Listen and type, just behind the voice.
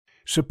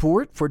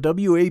Support for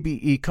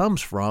WABE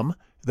comes from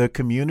the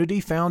Community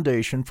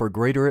Foundation for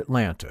Greater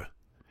Atlanta.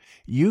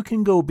 You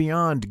can go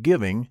beyond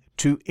giving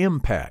to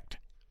impact.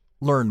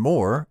 Learn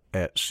more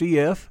at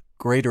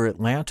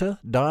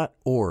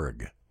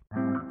cfgreateratlanta.org.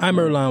 I'm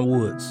Earlonne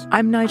Woods.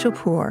 I'm Nigel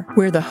Poor.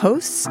 We're the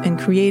hosts and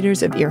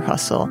creators of Ear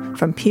Hustle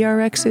from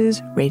PRX's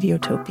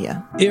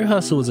Radiotopia. Ear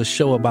Hustle is a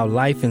show about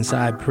life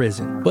inside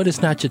prison, but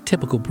it's not your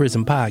typical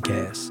prison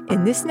podcast.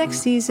 In this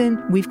next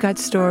season, we've got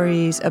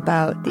stories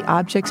about the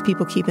objects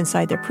people keep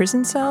inside their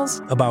prison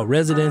cells, about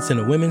residents in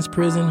a women's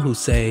prison who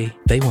say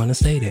they want to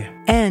stay there,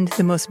 and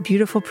the most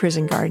beautiful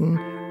prison garden.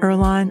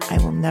 Earlonne, I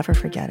will never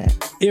forget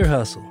it. Ear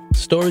Hustle.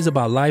 Stories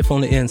about life on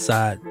the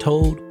inside,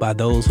 told by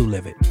those who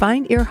live it.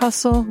 Find Ear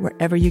Hustle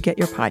wherever you get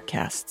your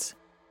podcasts.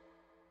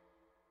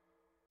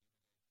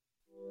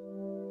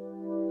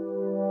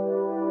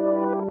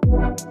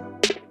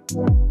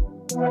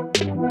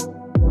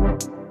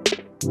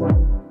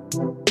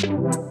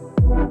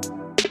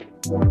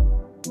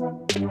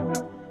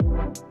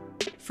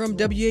 From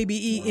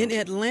WABE in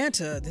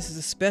Atlanta, this is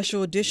a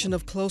special edition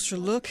of Closer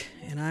Look,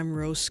 and I'm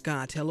Rose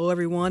Scott. Hello,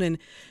 everyone, and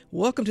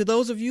welcome to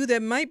those of you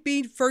that might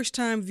be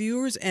first-time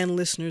viewers and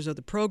listeners of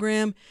the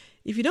program.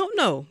 If you don't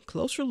know,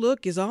 Closer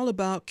Look is all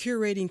about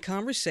curating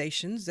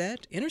conversations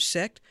that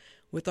intersect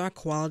with our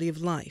quality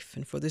of life.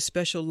 And for this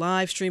special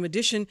live stream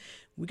edition,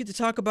 we get to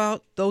talk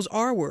about those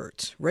R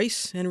words,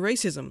 race and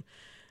racism.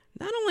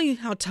 Not only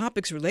how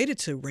topics related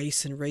to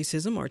race and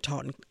racism are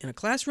taught in a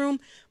classroom,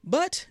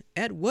 but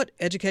at what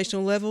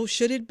educational level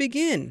should it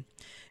begin?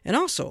 And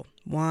also,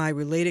 why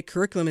related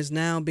curriculum is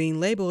now being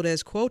labeled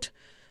as, quote,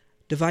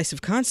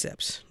 divisive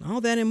concepts.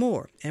 All that and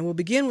more. And we'll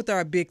begin with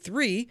our big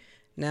three.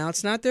 Now,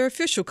 it's not their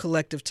official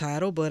collective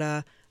title, but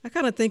I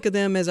kind of think of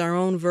them as our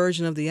own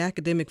version of the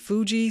academic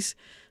Fugees.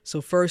 So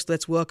first,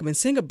 let's welcome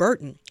Nsinga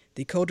Burton,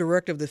 the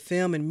co-director of the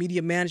Film and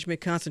Media Management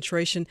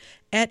concentration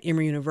at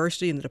Emory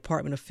University in the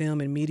Department of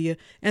Film and Media,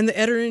 and the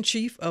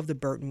editor-in-chief of the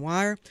Burton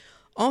Wire.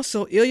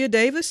 Also, Ilya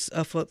Davis,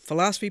 a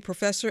philosophy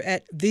professor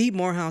at the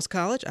Morehouse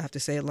College. I have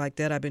to say it like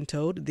that, I've been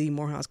told, the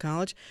Morehouse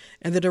College,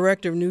 and the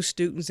director of New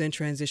Students and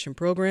Transition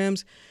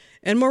Programs.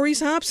 And Maurice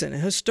Hobson, a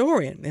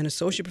historian and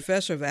associate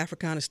professor of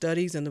Africana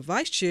Studies and the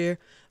vice chair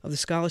of the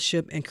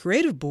Scholarship and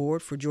Creative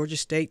Board for Georgia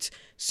State's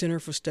Center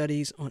for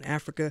Studies on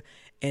Africa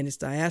and its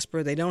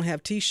Diaspora. They don't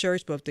have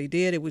T-shirts, but if they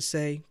did, it would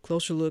say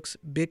Closer Looks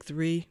Big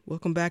Three.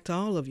 Welcome back to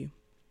all of you.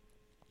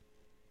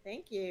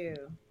 Thank you.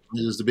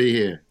 Pleased to be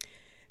here.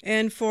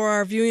 And for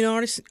our viewing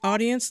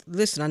audience,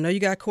 listen, I know you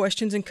got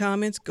questions and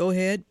comments. Go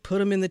ahead, put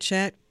them in the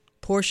chat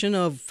portion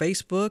of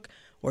Facebook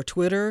or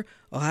Twitter,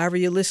 or however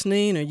you're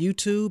listening, or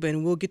YouTube,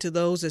 and we'll get to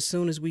those as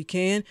soon as we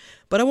can.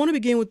 But I want to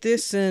begin with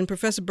this, and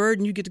Professor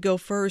Burton, you get to go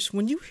first.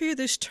 When you hear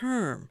this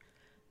term,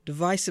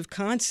 divisive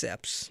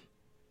concepts,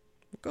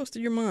 what goes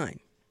through your mind?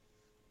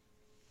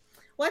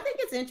 Well, I think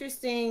it's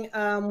interesting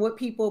what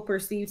people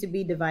perceive to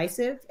be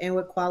divisive and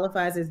what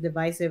qualifies as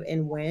divisive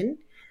and when.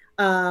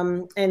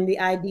 And the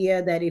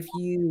idea that if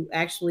you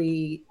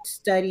actually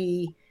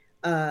study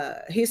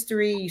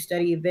history, you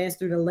study events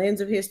through the lens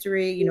of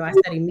history. You know, I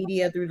study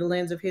media through the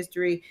lens of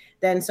history,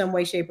 that in some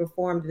way, shape, or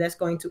form, that's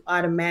going to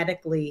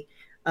automatically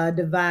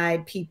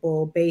divide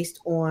people based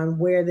on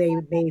where they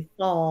may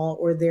fall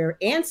or their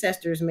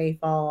ancestors may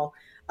fall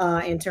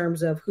in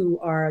terms of who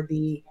are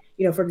the,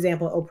 you know, for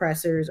example,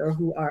 oppressors or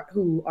who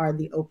are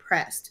the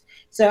oppressed.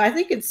 So I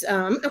think it's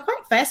I'm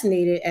quite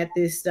fascinated at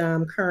this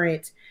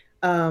current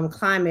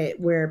climate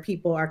where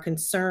people are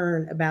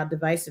concerned about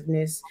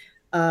divisiveness.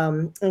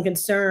 And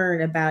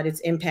concerned about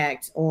its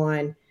impact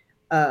on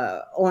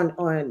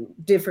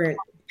different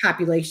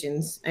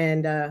populations,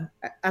 and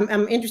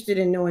I'm interested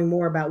in knowing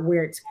more about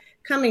where it's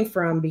coming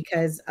from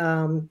because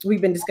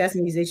we've been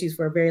discussing these issues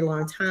for a very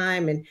long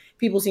time, and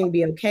people seem to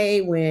be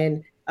okay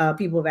when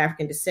people of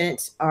African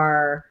descent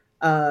are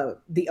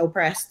the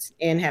oppressed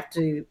and have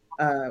to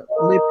live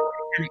with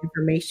that kind of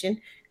information,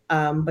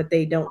 but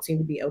they don't seem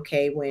to be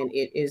okay when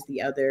it is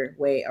the other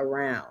way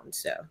around.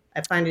 So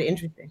I find it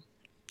interesting.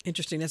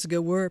 Interesting. That's a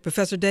good word.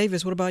 Professor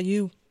Davis, what about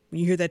you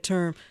when you hear that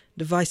term,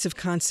 divisive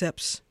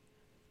concepts?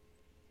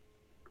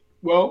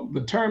 Well,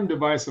 the term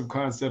divisive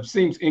concept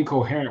seems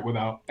incoherent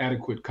without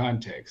adequate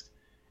context.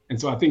 And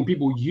so I think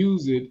people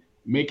use it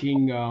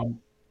making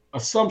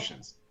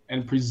assumptions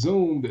and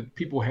presume that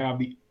people have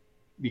the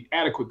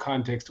adequate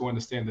context to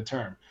understand the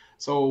term.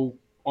 So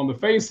on the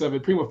face of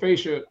it, prima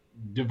facie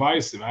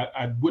divisive,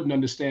 I wouldn't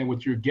understand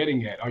what you're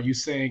getting at. Are you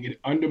saying it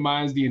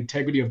undermines the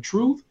integrity of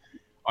truth?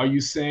 Are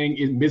you saying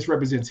it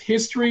misrepresents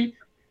history?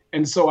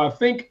 And so I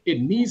think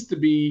it needs to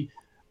be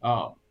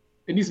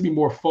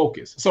more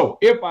focused. So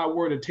if I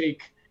were to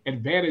take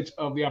advantage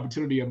of the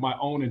opportunity of my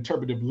own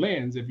interpretive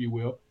lens, if you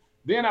will,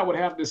 then I would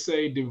have to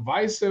say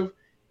divisive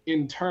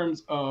in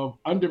terms of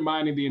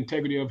undermining the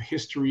integrity of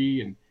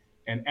history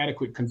and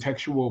adequate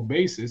contextual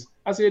basis.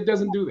 I say it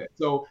doesn't do that.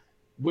 So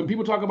when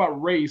people talk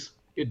about race,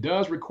 it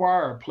does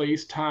require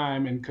place,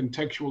 time, and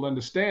contextual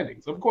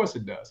understandings. Of course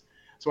it does.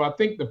 So I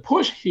think the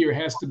push here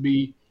has to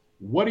be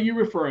what are you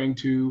referring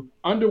to,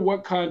 under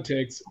what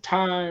context,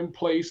 time,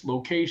 place,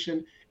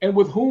 location, and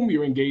with whom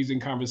you're engaged in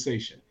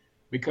conversation.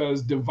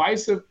 Because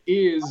divisive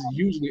is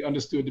usually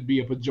understood to be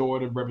a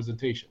pejorative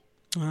representation.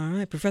 All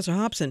right, Professor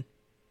Hobson.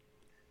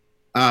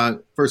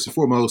 First and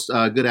foremost,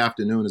 good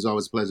afternoon. It's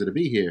always a pleasure to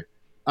be here.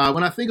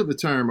 When I think of the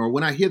term, or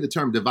when I hear the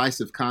term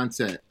divisive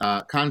concepts,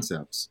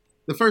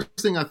 the first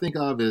thing I think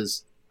of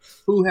is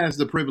who has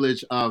the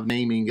privilege of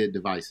naming it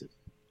divisive.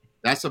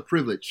 That's a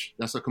privilege.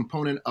 That's a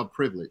component of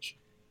privilege.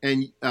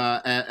 And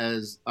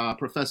as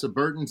Professor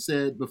Burton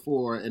said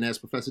before, and as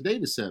Professor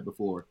Davis said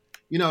before,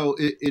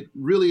 it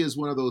really is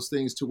one of those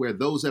things to where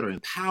those that are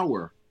in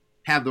power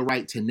have the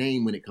right to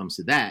name when it comes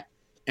to that.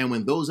 And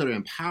when those that are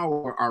in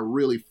power are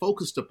really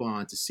focused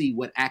upon to see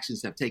what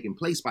actions have taken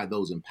place by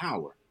those in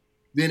power,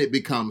 then it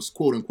becomes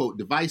quote unquote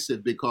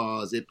divisive,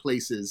 because it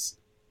places,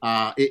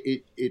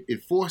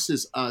 it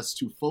forces us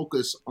to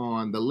focus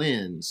on the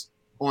lens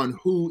on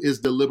who is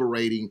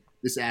deliberating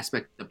this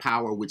aspect of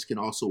power, which can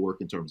also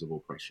work in terms of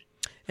oppression.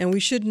 And we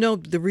should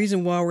note the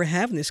reason why we're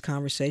having this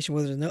conversation,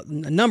 well, there's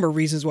a number of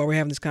reasons why we're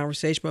having this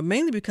conversation, but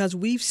mainly because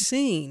we've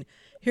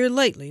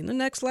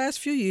last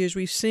few years,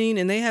 we've seen,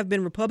 and they have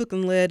been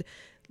Republican-led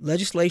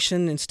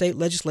legislation in state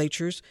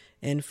legislatures,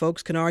 and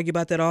folks can argue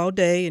about that all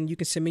day, and you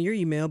can send me your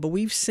email, but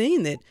we've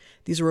seen that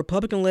these are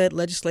Republican-led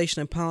legislation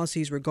and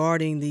policies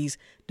regarding these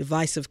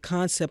divisive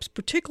concepts,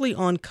 particularly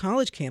on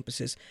college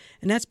campuses,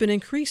 and that's been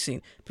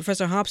increasing.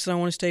 Professor Hobson, I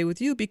want to stay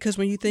with you, because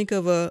when you think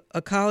of a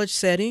college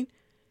setting,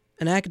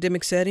 an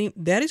academic setting,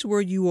 that is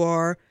where you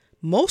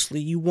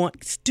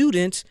want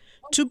students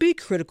to be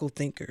critical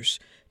thinkers,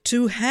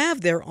 to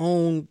have their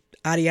own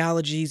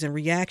ideologies and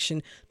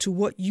reaction to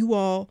what you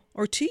all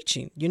are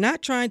teaching. You're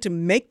not trying to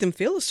make them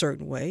feel a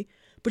certain way,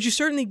 but you're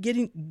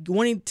certainly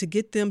wanting to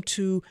get them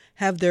to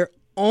have their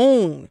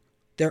own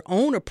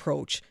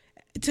approach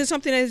to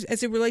something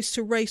as it relates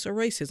to race or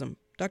racism.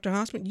 Dr.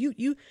 Hobson,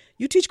 you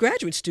teach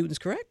graduate students,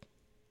 correct?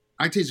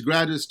 I teach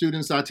graduate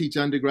students. I teach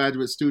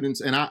undergraduate students,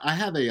 and I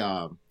have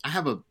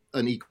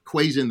an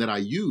equation that I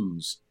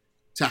use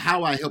to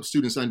how I help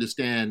students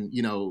understand,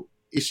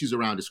 issues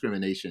around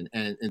discrimination,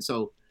 and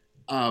so.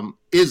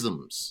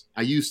 Isms.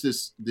 I use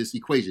this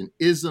equation.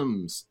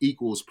 Isms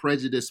equals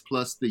prejudice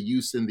plus the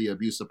use and the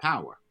abuse of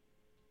power.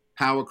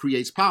 Power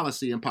creates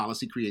policy, and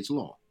policy creates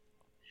law.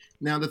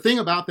 Now, the thing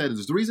about that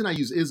is the reason I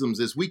use isms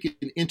is we can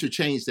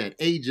interchange that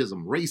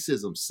ageism,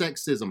 racism,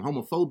 sexism,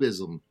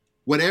 homophobism,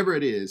 whatever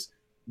it is.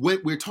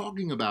 What we're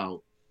talking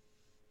about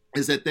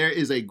is that there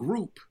is a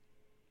group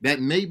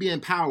that may be in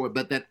power,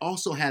 but that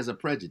also has a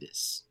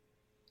prejudice.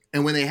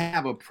 And when they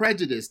have a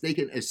prejudice, they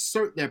can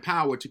assert their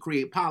power to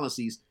create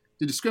policies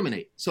to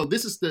discriminate. So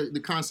this is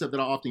the concept that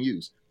I often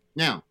use.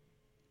 Now,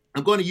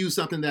 I'm going to use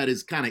something that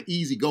is kind of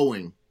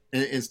easygoing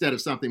instead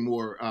of something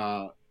more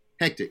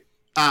hectic.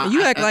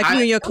 You act like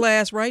you're in your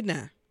class right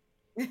now.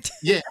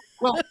 Yeah.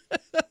 Well,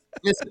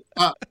 listen,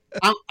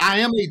 I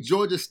am a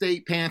Georgia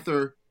State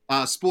Panther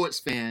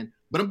sports fan,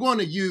 but I'm going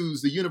to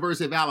use the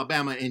University of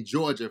Alabama and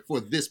Georgia for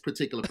this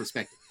particular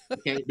perspective,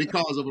 okay,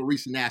 because of a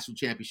recent national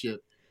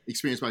championship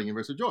experienced by the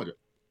University of Georgia.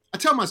 I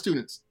tell my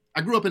students,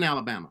 I grew up in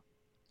Alabama.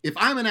 If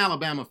I'm an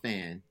Alabama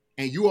fan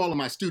and you all are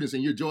my students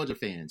and you're Georgia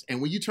fans,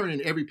 and when you turn in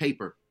every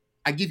paper,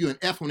 I give you an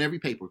F on every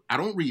paper. I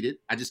don't read it.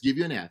 I just give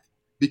you an F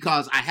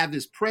because I have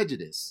this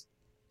prejudice.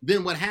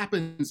 Then what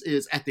happens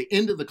is at the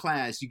end of the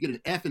class, you get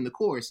an F in the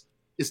course.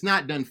 It's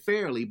not done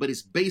fairly, but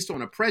it's based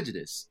on a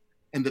prejudice.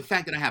 And the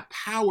fact that I have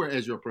power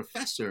as your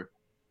professor,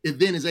 it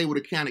then is able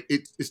to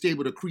it's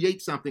able to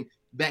create something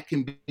that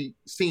can be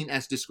seen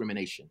as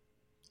discrimination.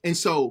 And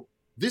so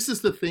this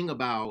is the thing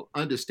about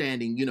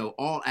understanding,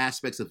 all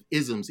aspects of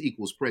isms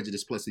equals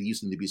prejudice plus the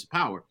use and the abuse of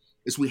power,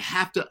 is we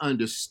have to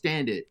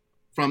understand it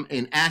from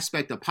an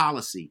aspect of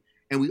policy.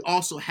 And we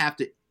also have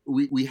to,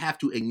 we have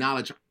to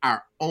acknowledge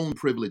our own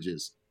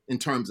privileges in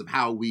terms of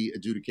how we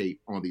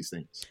adjudicate on these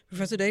things.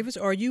 Professor Davis,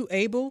 are you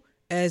able,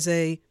 as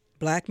a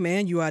Black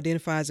man, you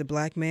identify as a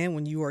Black man,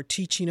 when you are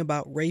teaching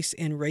about race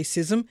and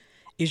racism,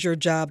 is your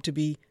job to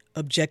be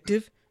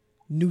objective,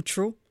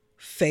 neutral,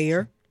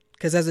 fair?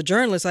 Because as a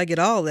journalist, I get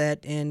all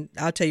that, and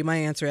I'll tell you my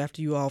answer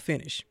after you all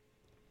finish.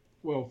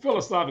 Well,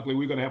 philosophically,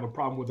 we're going to have a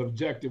problem with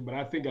objective, but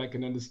I think I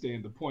can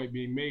understand the point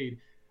being made.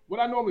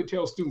 What I normally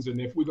tell students, and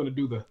if we're going to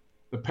do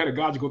the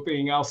pedagogical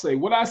thing, I'll say,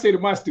 what I say to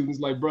my students,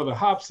 like Brother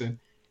Hobson,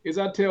 is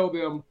I tell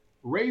them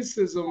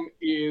racism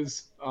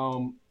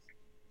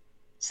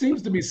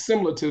seems to be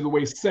similar to the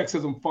way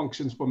sexism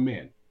functions for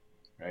men,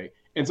 right?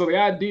 And so the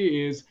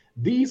idea is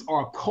these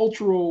are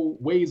cultural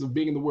ways of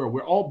being in the world.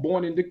 We're all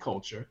born into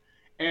culture.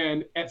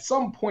 And at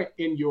some point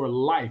in your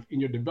life, in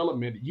your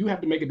development, you have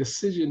to make a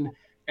decision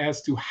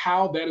as to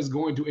how that is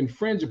going to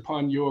infringe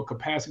upon your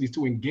capacities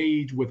to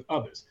engage with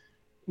others.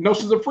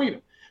 Notions of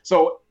freedom.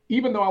 So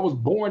even though I was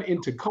born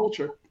into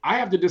culture, I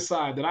have to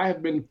decide that I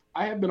have been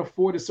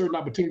afforded certain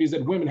opportunities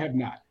that women have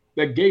not,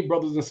 that gay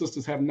brothers and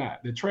sisters have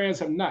not, that trans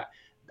have not.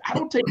 I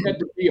don't take that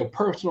to be a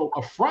personal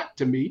affront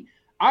to me.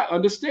 I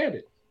understand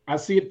it. I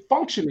see it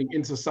functioning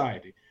in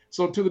society.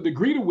 So to the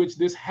degree to which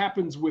this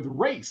happens with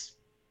race,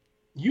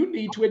 You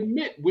need to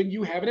admit when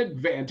you have an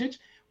advantage,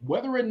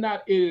 whether or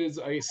not it is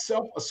a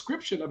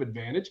self-ascription of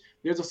advantage.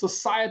 There's a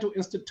societal,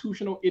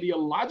 institutional,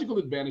 ideological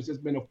advantage that's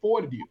been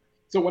afforded you.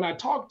 So when I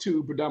talk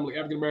to predominantly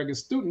African-American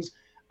students,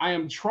 I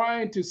am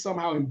trying to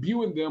somehow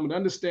imbue in them an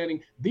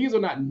understanding these are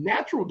not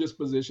natural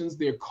dispositions,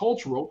 they're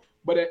cultural,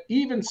 but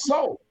even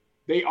so,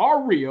 they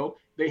are real.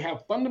 They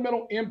have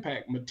fundamental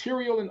impact,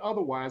 material and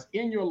otherwise,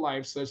 in your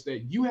life, such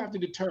that you have to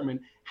determine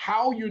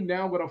how you're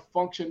now going to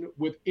function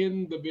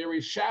within the very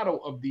shadow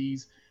of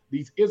these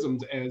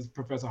isms, as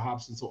Professor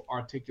Hobson so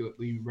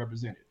articulately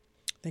represented.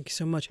 Thank you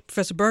so much.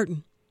 Professor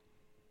Burton,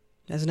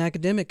 as an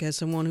academic, as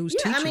someone who's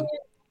teaching.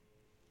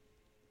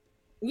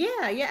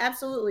 Yeah,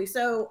 absolutely.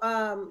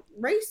 So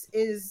race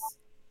is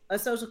a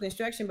social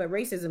construction, but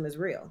racism is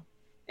real.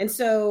 And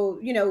so,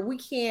 we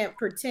can't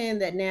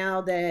pretend that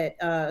now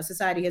that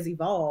society has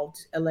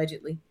evolved,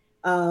 allegedly,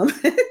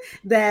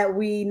 that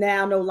we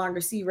now no longer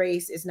see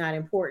race. It's not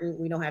important.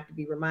 We don't have to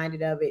be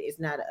reminded of it. It's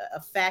not a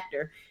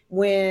factor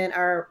when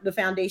the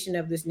foundation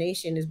of this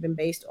nation has been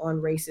based on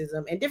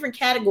racism and different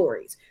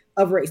categories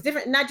of race,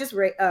 different, not just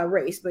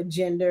race, but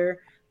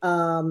gender,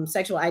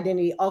 sexual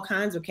identity, all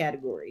kinds of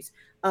categories.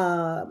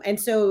 And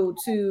so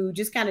to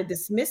just kind of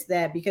dismiss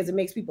that because it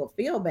makes people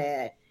feel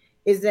bad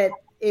is that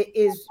it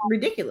is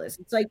ridiculous.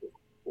 It's like,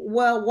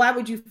 well, why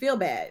would you feel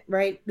bad,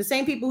 right? The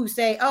same people who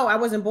say, oh, I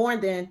wasn't born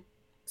then,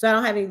 so I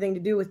don't have anything to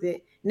do with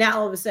it, now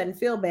all of a sudden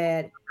feel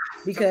bad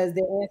because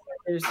their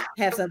ancestors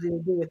have something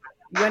to do with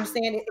it. You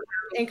understand? It's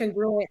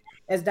incongruent,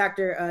 as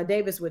Dr.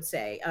 Davis would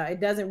say.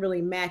 It doesn't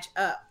really match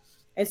up.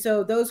 And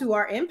so those who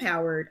are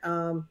empowered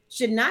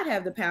should not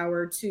have the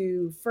power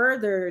to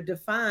further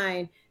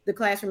define the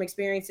classroom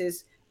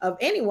experiences of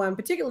anyone,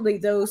 particularly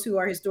those who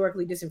are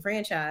historically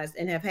disenfranchised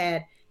and have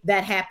had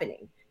that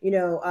happening.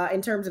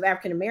 In terms of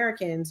African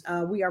Americans,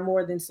 we are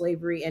more than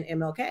slavery and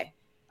MLK.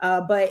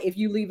 But if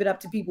you leave it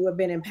up to people who have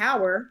been in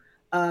power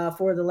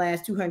for the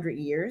last 200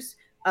 years,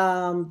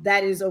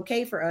 that is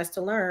okay for us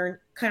to learn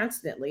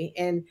constantly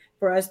and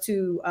for us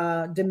to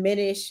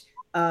diminish,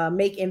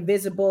 make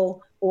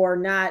invisible, or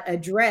not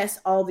address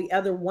all the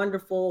other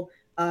wonderful,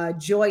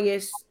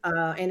 joyous,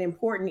 and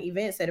important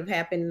events that have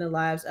happened in the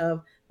lives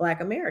of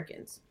Black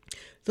Americans.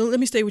 So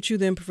let me stay with you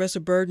then, Professor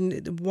Burton.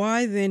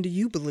 Why then do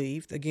you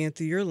believe, again,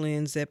 through your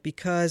lens, that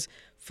because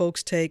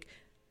folks take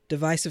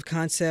divisive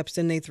concepts,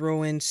 then they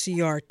throw in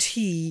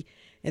CRT,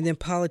 and then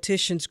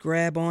politicians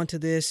grab onto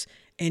this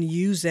and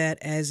use that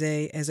as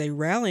a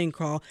rallying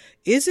call,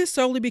 is it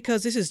solely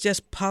because this is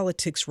just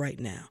politics right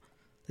now?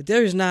 That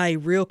there is not a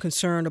real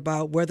concern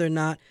about whether or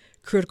not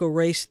critical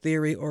race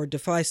theory or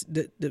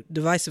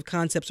divisive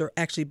concepts are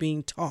actually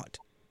being taught?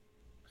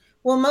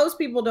 Well, most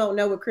people don't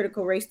know what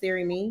critical race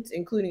theory means,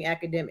 including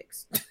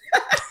academics.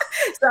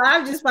 So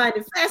I just find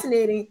it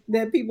fascinating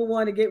that people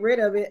want to get rid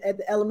of it at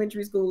the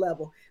elementary school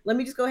level. Let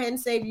me just go ahead and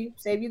save you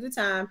the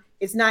time.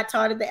 It's not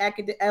taught at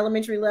the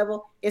elementary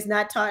level. It's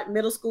not taught in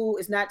middle school.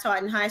 It's not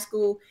taught in high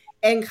school.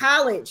 And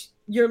college,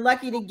 you're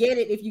lucky to get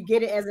it if you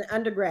get it as an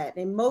undergrad.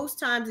 And most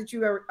times that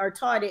you are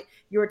taught it,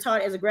 you're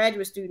taught as a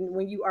graduate student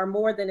when you are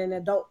more than an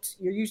adult.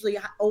 You're usually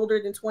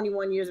older than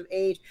 21 years of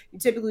age. You're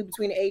typically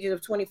between the ages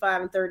of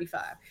 25 and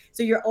 35.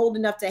 So you're old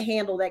enough to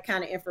handle that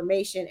kind of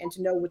information and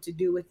to know what to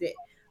do with it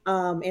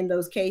in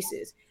those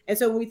cases. And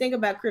so when we think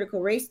about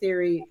critical race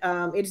theory,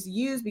 it is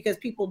used because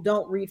people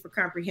don't read for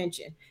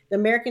comprehension. The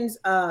American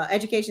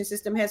education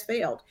system has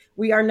failed.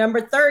 We are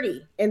number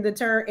 30 in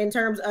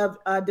terms of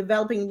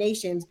developing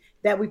nations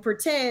that we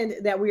pretend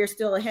that we are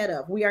still ahead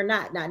of. We are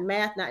not in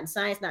math, not in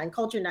science, not in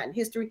culture, not in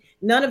history,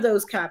 none of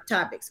those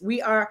topics.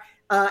 We are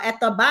at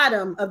the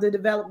bottom of the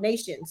developed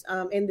nations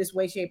in this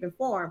way, shape, and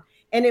form.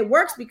 And it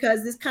works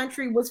because this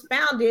country was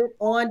founded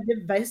on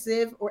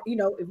divisive, or,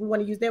 if we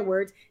want to use their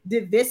words,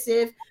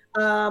 divisive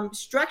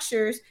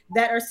structures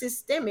that are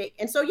systemic.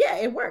 And so, yeah,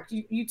 it works.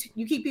 You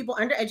keep people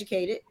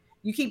undereducated.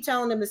 You keep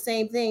telling them the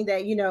same thing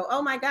that,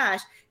 oh my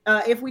gosh,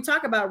 if we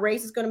talk about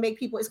race, it's going to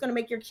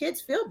make your kids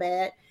feel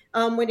bad.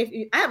 I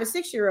have a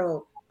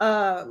 6-year-old,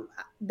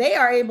 they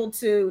are able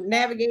to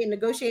navigate and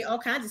negotiate all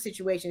kinds of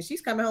situations.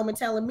 She's coming home and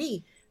telling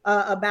me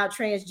about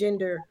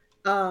transgender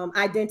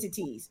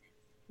identities.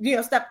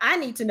 Stuff I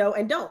need to know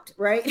and don't,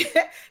 right?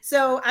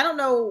 So I don't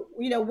know,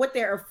 what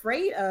they're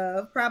afraid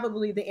of,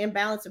 probably the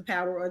imbalance of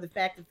power or the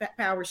fact that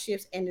power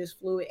shifts and is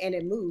fluid and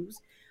it moves,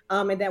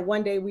 and that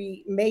one day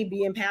we may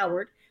be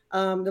empowered.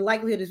 The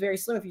likelihood is very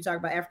slim if you talk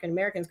about African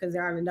Americans because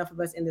there aren't enough of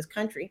us in this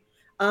country.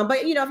 But,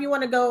 if you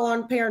want to go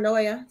on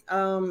paranoia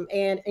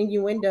and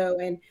innuendo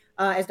and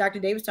as Dr.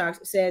 Davis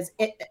says,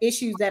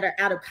 issues that are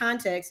out of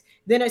context,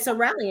 then it's a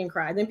rallying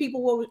cry. Then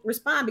people will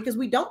respond because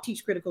we don't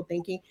teach critical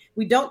thinking.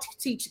 We don't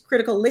teach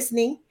critical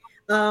listening,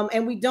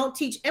 and we don't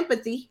teach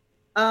empathy,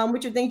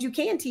 which are things you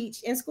can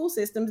teach in school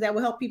systems that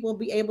will help people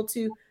be able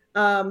to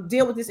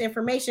deal with this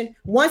information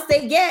once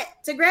they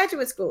get to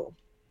graduate school.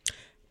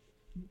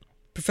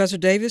 Professor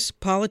Davis,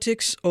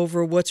 politics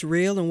over what's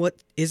real and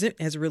what isn't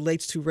as it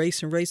relates to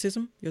race and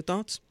racism. Your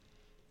thoughts?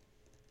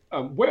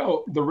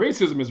 Well, the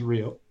racism is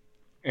real.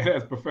 And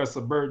as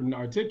Professor Burton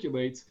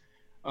articulates,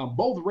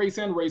 both race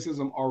and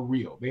racism are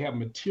real. They have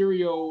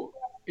material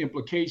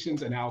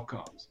implications and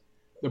outcomes.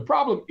 The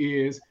problem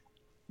is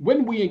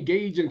when we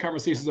engage in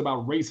conversations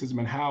about racism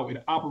and how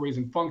it operates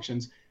and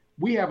functions,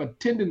 we have a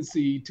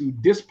tendency to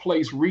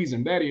displace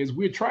reason. That is,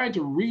 we're trying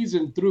to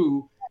reason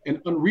through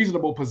an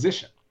unreasonable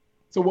position.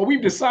 So what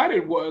we've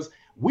decided was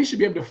we should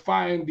be able to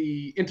find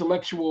the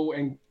intellectual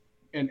and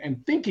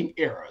thinking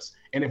errors.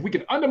 And if we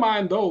can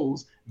undermine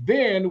those,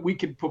 then we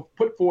can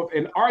put forth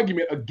an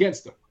argument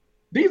against them.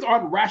 These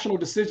aren't rational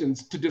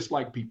decisions to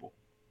dislike people.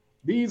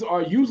 These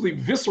are usually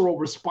visceral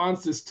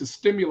responses to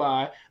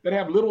stimuli that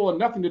have little or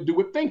nothing to do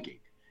with thinking.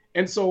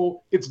 And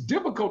so it's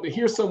difficult to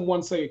hear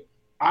someone say,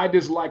 I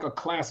dislike a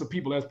class of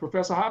people, as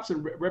Professor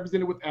Hobson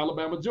represented with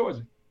Alabama,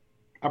 Georgia.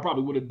 I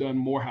probably would have done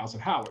Morehouse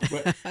at Howard.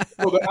 But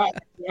so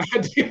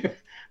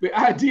the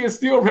idea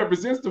still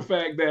represents the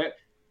fact that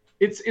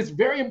it's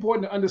very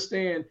important to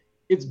understand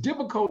it's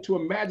difficult to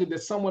imagine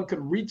that someone could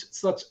reach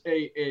such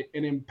an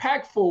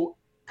impactful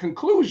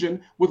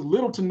conclusion with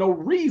little to no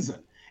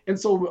reason. And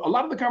so a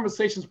lot of the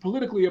conversations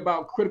politically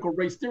about critical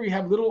race theory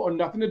have little or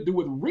nothing to do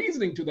with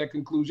reasoning to that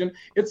conclusion.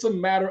 It's a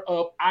matter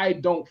of I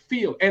don't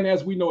feel. And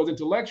as we know as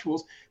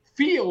intellectuals,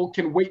 feel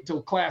can wait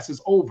till class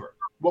is over.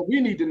 What we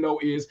need to know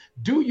is,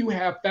 do you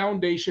have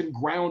foundation,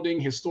 grounding,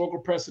 historical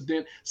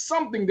precedent,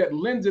 something that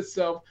lends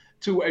itself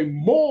to a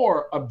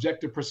more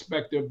objective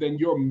perspective than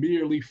you're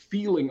merely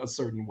feeling a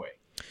certain way?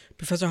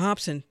 Professor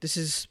Hobson, this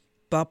is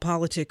about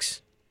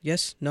politics.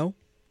 Yes? No?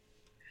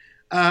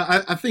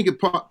 I think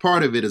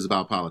part of it is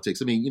about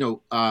politics. I mean,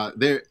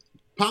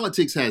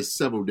 politics has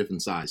several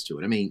different sides to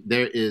it. I mean,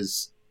 there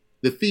is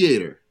the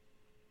theater,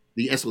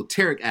 the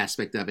esoteric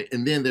aspect of it,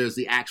 and then there's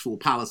the actual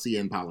policy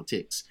and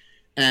politics.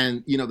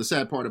 And, the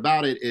sad part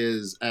about it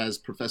is, as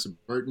Professor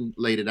Burton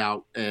laid it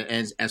out,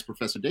 and as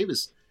Professor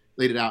Davis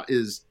laid it out,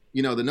 is,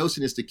 the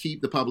notion is to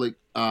keep the public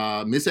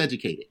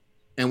miseducated.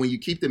 And when you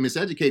keep them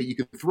miseducated, you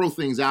can throw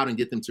things out and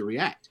get them to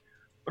react.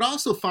 But I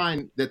also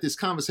find that this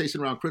conversation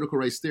around critical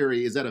race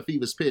theory is at a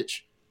fever's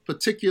pitch,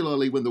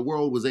 particularly when the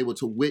world was able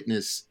to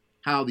witness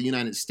how the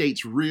United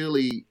States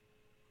really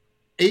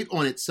ate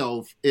on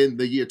itself in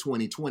the year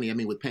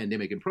 2020, with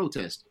pandemic and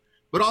protest,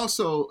 but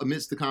also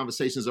amidst the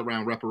conversations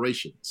around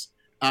reparations.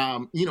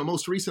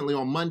 Most recently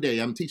on Monday,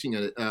 I'm teaching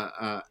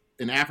an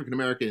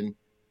African-American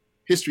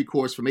history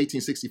course from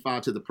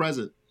 1865 to the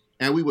present,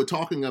 and we were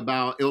talking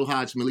about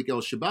El-Hajj Malik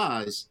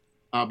El-Shabazz,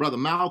 Brother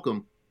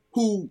Malcolm,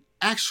 who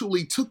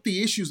actually took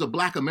the issues of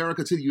Black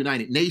America to the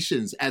United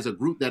Nations as a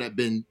group that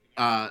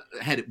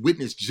had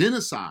witnessed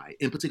genocide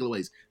in particular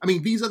ways.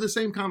 These are the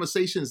same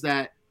conversations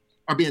that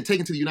are being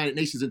taken to the United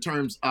Nations in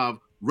terms of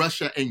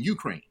Russia and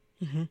Ukraine.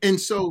 Mm-hmm. And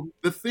so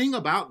the thing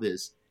about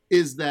this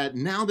is that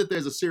now that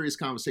there's a serious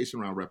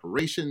conversation around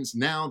reparations,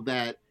 now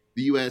that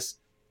the U.S.,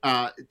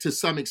 to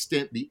some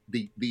extent,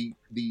 the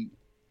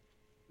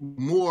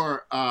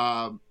more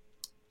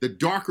the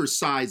darker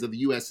sides of the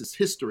U.S.'s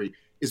history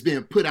is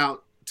being put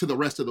out to the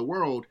rest of the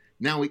world,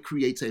 now it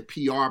creates a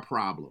PR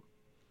problem.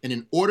 And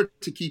in order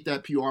to keep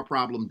that PR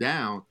problem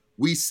down,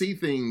 we see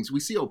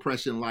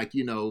oppression like,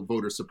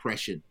 voter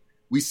suppression.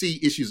 We see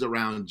issues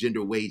around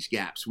gender wage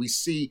gaps. We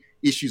see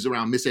issues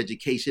around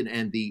miseducation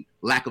and the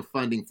lack of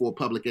funding for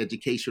public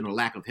education or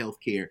lack of health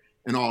care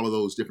and all of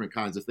those different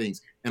kinds of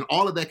things. And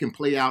all of that can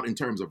play out in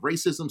terms of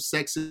racism,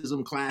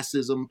 sexism,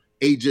 classism,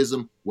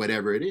 ageism,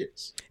 whatever it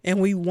is. And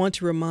we want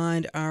to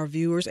remind our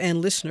viewers and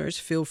listeners,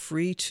 feel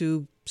free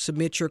to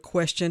submit your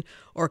question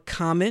or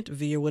comment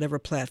via whatever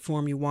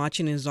platform you're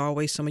watching. And as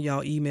always, some of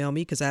y'all email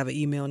me because I have an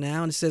email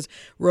now. And it says,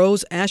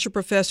 Rose, ask your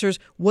professors,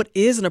 what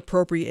is an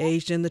appropriate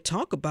age then to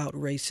talk about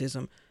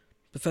racism?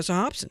 Professor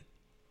Hobson.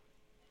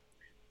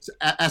 So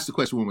ask the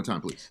question one more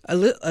time, please.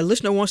 A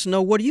listener wants to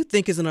know, what do you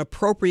think is an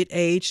appropriate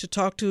age to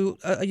talk to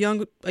a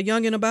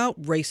youngin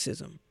about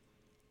racism?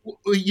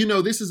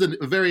 Well, this is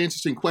a very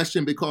interesting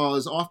question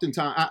because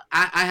oftentimes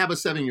I have a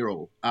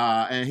 7-year-old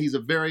and he's a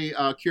very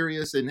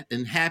curious and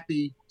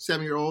happy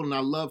 7-year-old. And I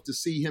love to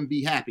see him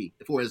be happy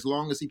for as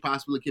long as he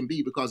possibly can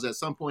be, because at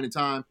some point in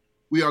time,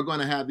 we are going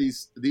to have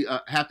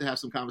have to have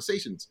some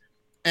conversations.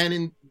 And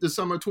in the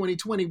summer of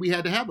 2020, we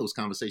had to have those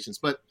conversations.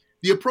 But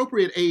the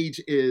appropriate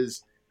age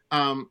is,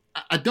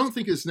 I don't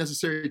think it's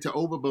necessary to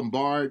over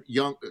bombard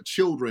young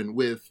children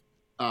with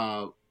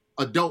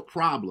adult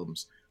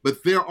problems.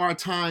 But there are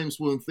times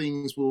when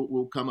things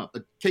will come up.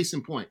 A case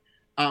in point,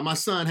 my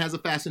son has a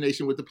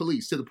fascination with the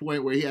police to the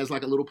point where he has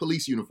like a little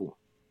police uniform,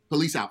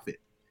 police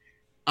outfit.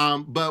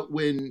 But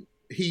when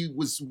he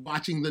was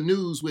watching the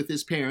news with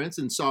his parents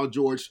and saw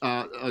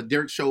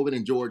Derek Chauvin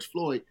and George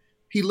Floyd,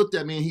 he looked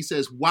at me and he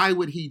says, why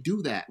would he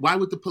do that? Why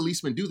would the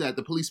policeman do that?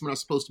 The policemen are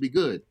supposed to be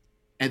good.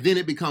 And then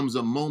it becomes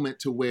a moment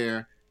to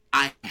where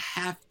I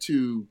have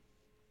to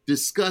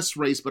discuss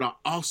race, but I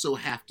also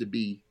have to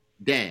be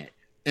dad.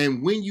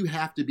 And when you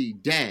have to be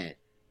dad,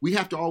 we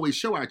have to always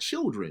show our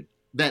children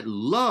that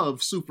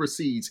love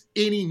supersedes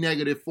any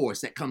negative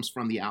force that comes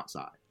from the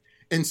outside.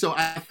 And so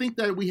I think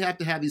that we have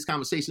to have these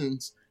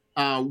conversations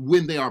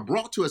when they are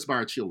brought to us by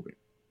our children,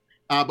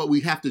 but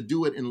we have to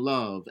do it in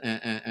love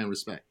and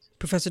respect.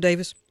 Professor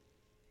Davis?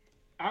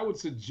 I would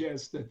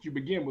suggest that you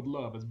begin with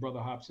love, as Brother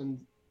Hobson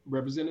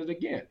represented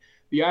again.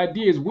 The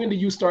idea is, when do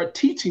you start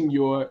teaching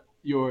your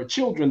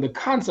children the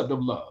concept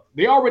of love?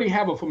 They already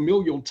have a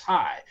familial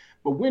tie,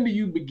 but when do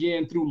you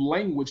begin through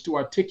language to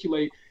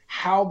articulate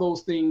how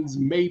those things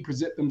may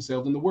present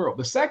themselves in the world?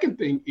 The second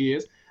thing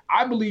is,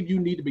 I believe you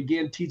need to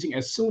begin teaching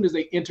as soon as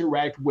they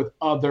interact with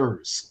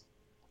others,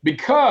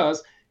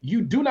 because you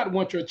do not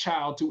want your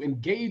child to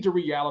engage a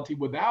reality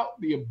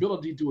without the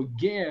ability to,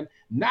 again,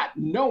 not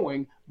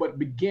knowing, but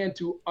begin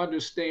to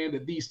understand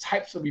that these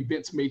types of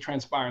events may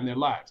transpire in their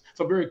lives.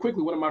 So very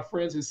quickly, one of my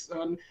friends, his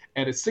son,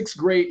 at his 6th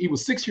grade, he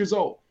was 6 years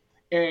old,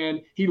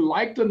 and he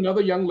liked another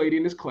young lady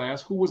in his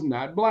class who was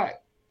not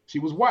Black. She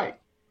was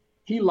white.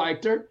 He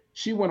liked her.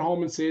 She went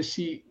home and said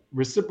she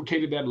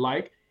reciprocated that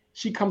like.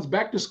 She comes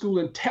back to school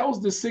and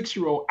tells the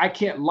 6-year-old, I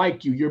can't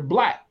like you, you're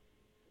Black,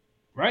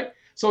 right?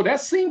 So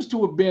that seems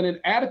to have been an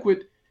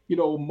adequate,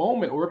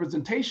 moment or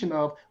representation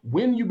of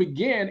when you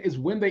begin is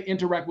when they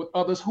interact with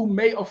others who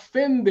may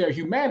offend their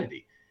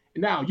humanity.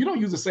 Now, you don't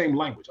use the same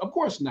language, of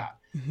course not,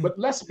 but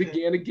let's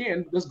begin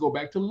again. Let's go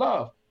back to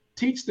love.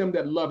 Teach them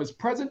that love is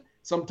present.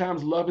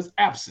 Sometimes love is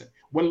absent.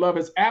 When love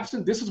is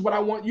absent, this is what I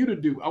want you to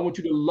do. I want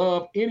you to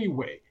love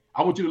anyway.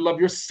 I want you to love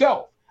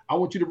yourself. I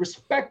want you to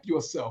respect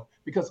yourself,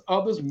 because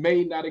others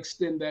may not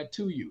extend that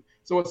to you.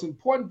 So it's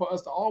important for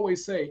us to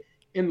always say,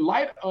 in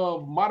light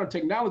of modern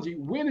technology,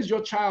 when is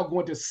your child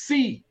going to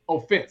see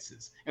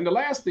offenses? And the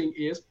last thing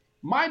is,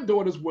 my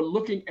daughters were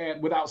looking at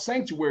Without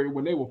Sanctuary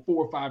when they were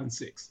 4, 5, and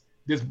 6,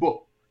 this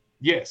book.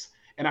 Yes.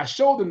 And I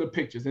showed them the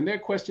pictures, and their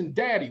question,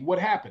 Daddy, what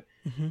happened?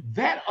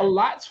 That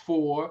allots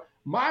for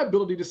my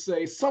ability to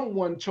say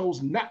someone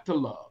chose not to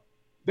love.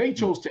 They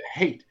chose to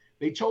hate.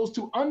 They chose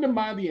to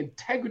undermine the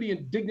integrity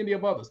and dignity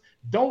of others.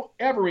 Don't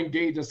ever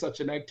engage in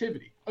such an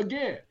activity.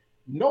 Again,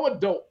 no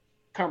adult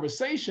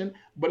conversation,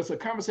 but it's a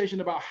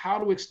conversation about how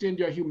to extend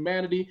your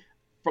humanity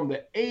from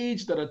the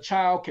age that a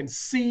child can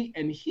see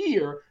and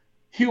hear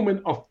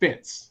human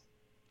offense.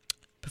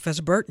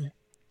 Professor Burton.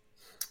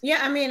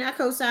 Yeah, I mean, I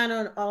co-sign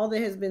on all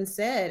that has been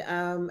said.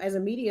 As a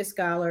media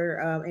scholar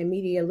and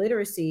media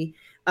literacy,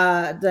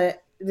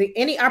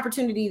 any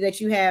opportunity that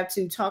you have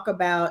to talk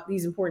about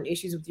these important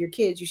issues with your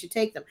kids, you should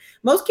take them.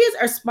 Most kids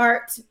are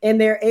smart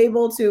and they're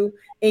able to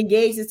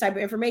engage this type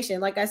of information.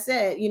 Like I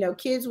said,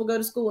 kids will go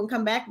to school and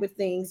come back with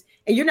things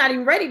and you're not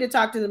even ready to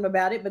talk to them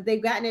about it, but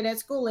they've gotten it at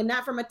school, and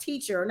not from a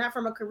teacher or not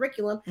from a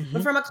curriculum,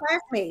 but from a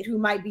classmate who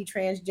might be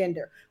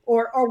transgender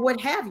or what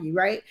have you,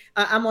 right?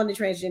 I'm on the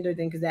transgender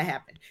thing because that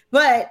happened.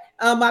 But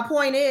my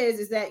point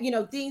is that,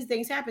 these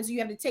things happen. So you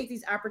have to take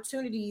these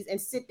opportunities and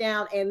sit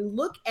down and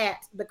look at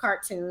the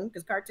cartoon,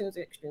 because cartoons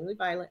are extremely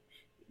violent.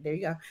 There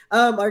you go.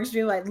 Are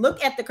extremely violent.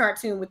 Look at the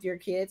cartoon with your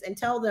kids and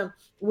tell them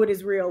what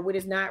is real, what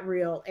is not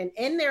real, and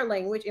in their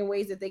language, in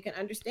ways that they can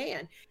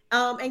understand,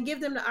 and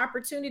give them the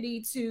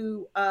opportunity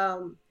to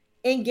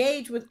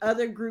engage with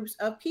other groups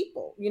of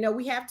people.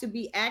 We have to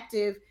be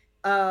active.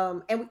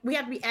 And we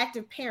have to be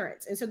active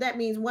parents. And so that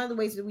means one of the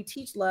ways that we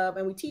teach love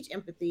and we teach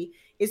empathy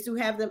is to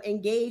have them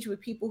engage with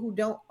people who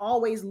don't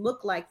always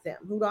look like them,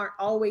 who aren't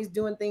always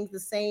doing things the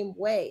same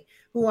way,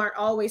 who aren't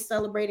always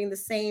celebrating the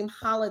same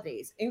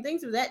holidays and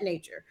things of that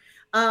nature.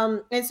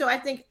 And so I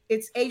think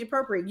it's age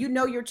appropriate.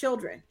 Your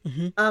children,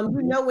 you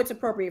know what's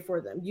appropriate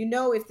for them.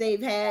 If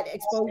they've had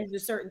exposure to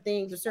certain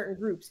things or certain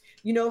groups,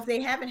 if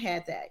they haven't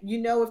had that,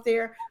 if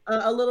they're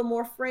a little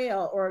more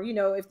frail, or,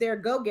 if they're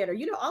a go-getter,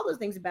 all those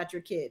things about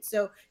your kids.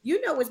 So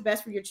what's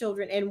best for your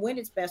children and when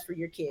it's best for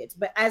your kids.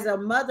 But as a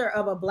mother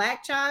of a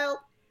Black child,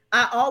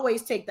 I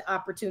always take the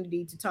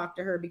opportunity to talk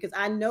to her, because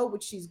I know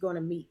what she's going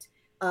to meet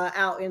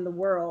out in the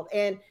world.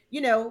 And,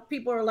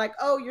 people are like,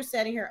 oh, you're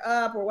setting her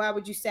up, or why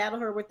would you saddle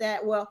her with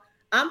that? Well,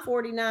 I'm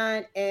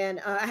 49 and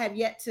I have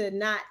yet to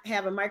not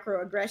have a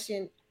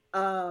microaggression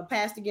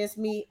passed against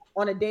me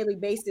on a daily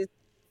basis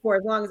for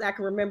as long as I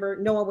can remember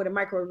knowing what a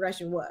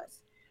microaggression was.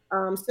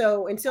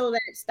 So until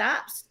that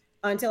stops,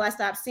 until I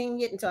stop seeing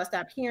it, until I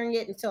stop hearing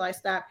it, until I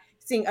stop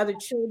seeing other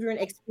children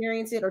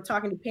experience it or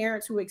talking to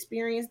parents who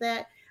experience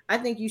that, I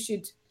think you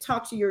should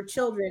talk to your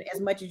children as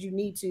much as you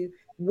need to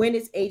when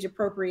it's age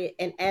appropriate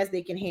and as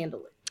they can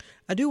handle it.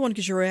 I do want to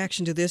get your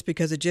reaction to this,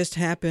 because it just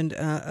happened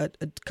a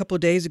couple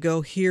of days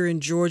ago here in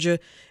Georgia,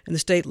 and the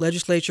state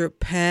legislature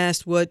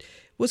passed what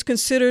was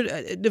considered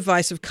a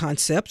divisive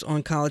concept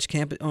on college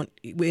campus,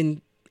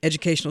 in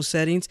educational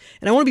settings.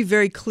 And I want to be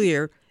very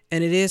clear,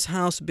 and it is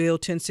House Bill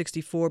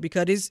 1064,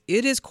 because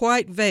it is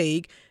quite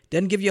vague,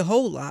 doesn't give you a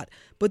whole lot,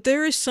 but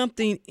there is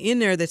something in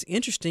there that's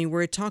interesting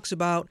where it talks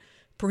about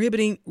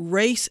prohibiting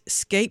race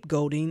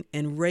scapegoating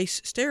and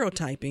race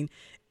stereotyping.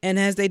 And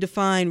as they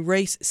define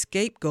race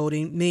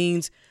scapegoating,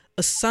 means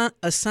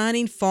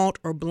assigning fault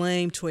or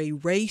blame to a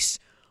race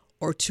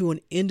or to an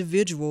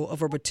individual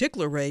of a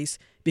particular race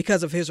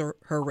because of his or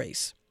her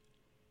race.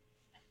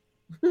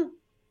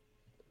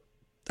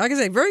 Like I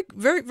say, very,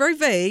 very, very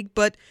vague,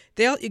 but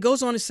it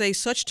goes on to say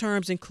such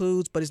terms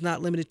includes, but is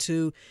not limited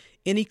to,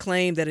 any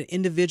claim that an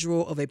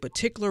individual of a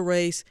particular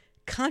race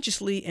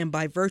consciously and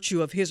by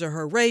virtue of his or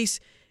her race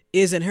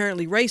is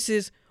inherently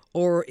racist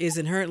or is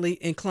inherently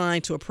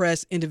inclined to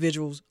oppress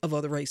individuals of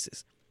other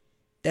races.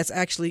 That's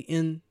actually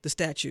in the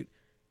statute.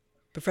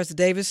 Professor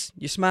Davis,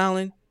 you're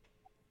smiling.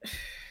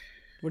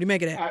 What do you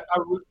make of that?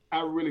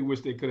 I really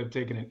wish they could have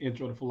taken an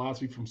intro to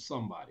philosophy from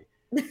somebody.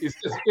 It's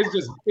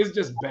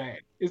just bad.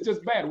 It's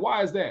just bad.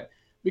 Why is that?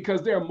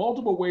 Because there are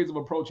multiple ways of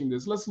approaching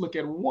this. Let's look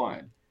at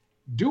one.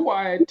 Do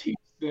I teach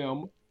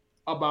them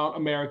about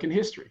American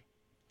history?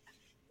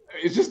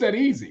 It's just that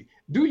easy.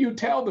 Do you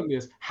tell them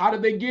this? How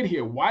did they get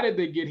here? Why did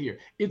they get here?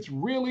 It's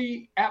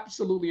really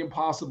absolutely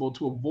impossible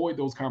to avoid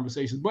those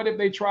conversations. But if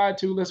they try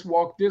to, let's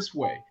walk this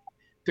way.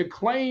 To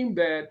claim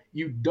that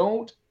you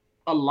don't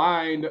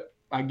align,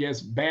 I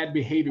guess, bad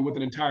behavior with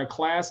an entire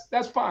class,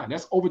 that's fine.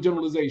 That's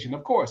overgeneralization,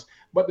 of course.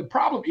 But the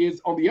problem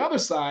is, on the other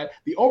side,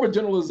 the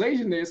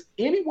overgeneralization is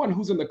anyone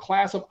who's in the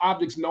class of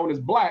objects known as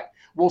Black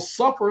will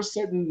suffer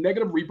certain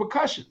negative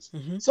repercussions.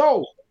 Mm-hmm.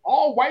 So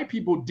all white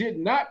people did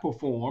not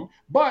perform,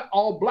 but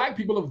all Black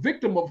people are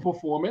victim of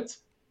performance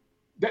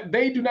that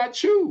they do not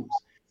choose.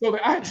 So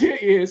the idea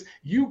is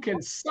you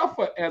can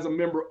suffer as a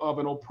member of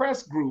an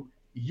oppressed group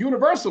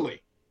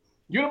universally.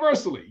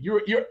 Universally,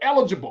 you're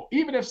eligible,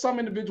 even if some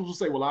individuals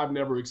will say, well, I've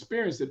never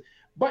experienced it,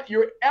 but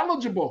you're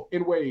eligible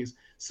in ways.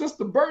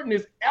 Sister Burton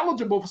is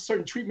eligible for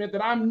certain treatment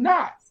that I'm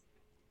not.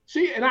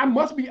 And I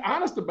must be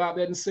honest about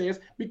that and says,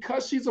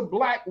 because she's a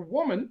Black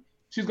woman,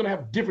 she's going to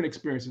have different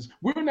experiences.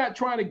 We're not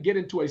trying to get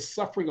into a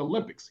suffering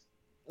Olympics.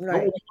 Right.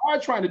 But what we are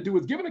trying to do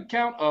is give an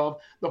account of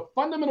the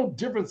fundamental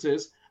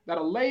differences that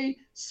allay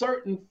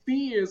certain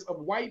fears of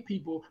white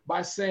people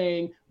by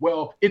saying,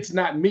 well, it's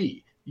not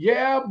me.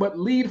 Yeah, but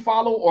lead,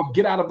 follow, or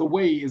get out of the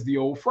way is the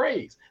old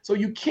phrase. So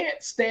you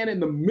can't stand in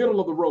the middle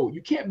of the road.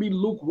 You can't be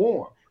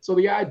lukewarm. So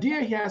the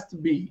idea has to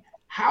be,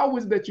 how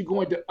is that you're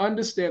going to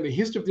understand the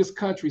history of this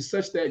country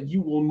such that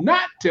you will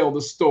not tell the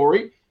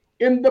story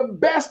in the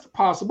best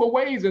possible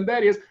ways? And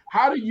that is,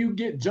 how do you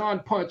get John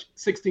Punch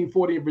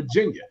 1640 in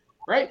Virginia,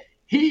 right?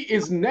 He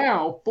is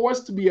now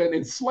forced to be an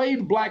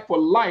enslaved Black for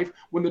life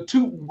when the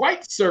two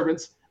white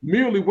servants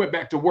merely went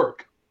back to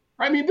work.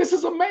 I mean, this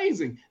is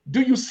amazing.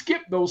 Do you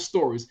skip those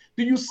stories?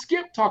 Do you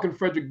skip talking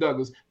Frederick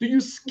Douglass? Do you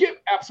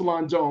skip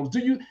Absalom Jones?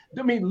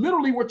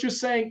 Literally what you're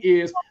saying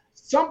is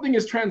something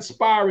is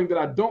transpiring that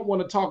I don't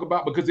want to talk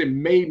about because it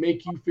may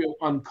make you feel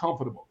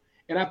uncomfortable.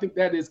 And I think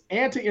that is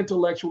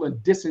anti-intellectual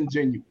and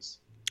disingenuous.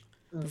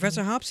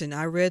 Professor Hobson,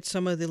 I read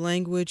some of the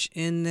language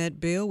in that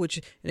bill, which,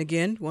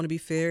 again, want to be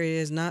fair, it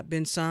has not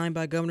been signed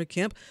by Governor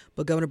Kemp,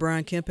 but Governor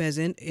Brian Kemp has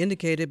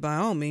indicated by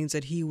all means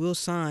that he will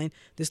sign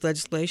this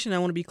legislation. I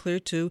want to be clear,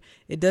 too,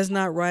 it does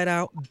not write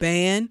out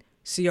ban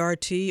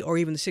CRT or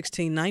even the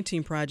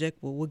 1619 project.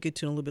 Well, we'll get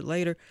to it a little bit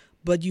later.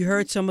 But you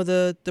heard some of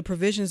the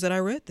provisions that I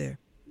read there.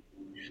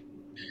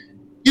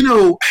 You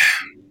know,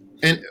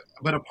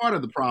 but a part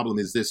of the problem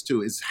is this,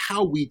 too, is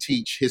how we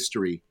teach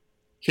history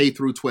K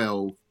through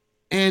 12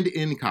 and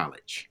in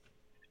college.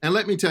 And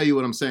let me tell you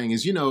what I'm saying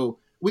is, you know,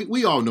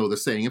 we all know the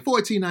saying, in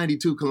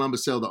 1492,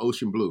 Columbus sailed the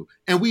ocean blue.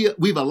 And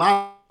we've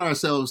allowed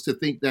ourselves to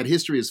think that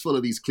history is full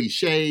of these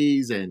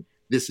cliches and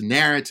this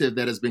narrative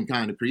that has been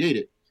kind of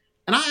created.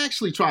 And I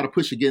actually try to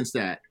push against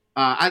that.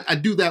 I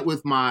do that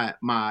with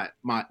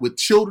with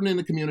children in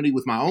the community,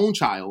 with my own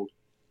child.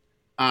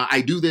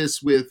 I do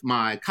this with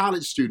my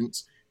college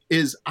students,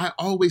 is I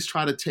always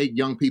try to take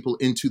young people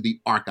into the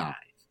archive.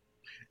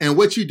 And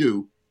what you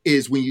do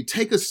is when you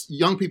take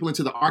young people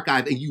into the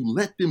archive and you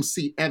let them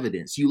see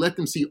evidence, you let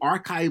them see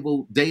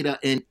archival data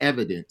and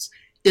evidence,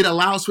 it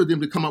allows for them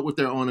to come up with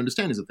their own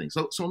understandings of things.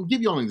 So I'll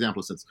give you all an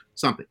example of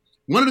something.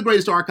 One of the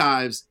greatest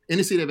archives in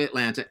the city of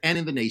Atlanta and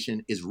in the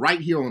nation is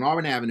right here on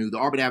Auburn Avenue, the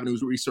Auburn Avenue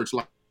Research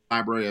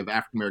Library of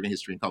African American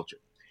History and Culture.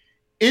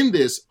 In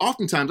this,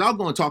 oftentimes I'll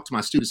go and talk to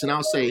my students and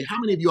I'll say, how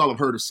many of you all have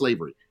heard of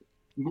slavery?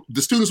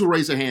 The students will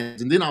raise their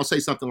hands and then I'll say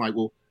something like,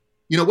 well,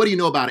 you know, what do you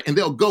know about it? And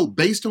they'll go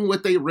based on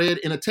what they read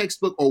in a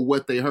textbook or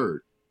what they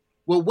heard.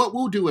 Well, what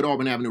we'll do at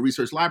Auburn Avenue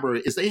Research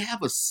Library is they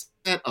have a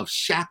set of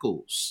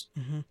shackles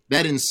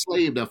that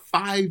enslaved a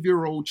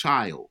 5-year-old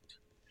child.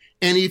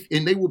 And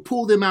they will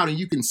pull them out and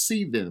you can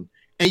see them.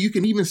 And you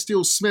can even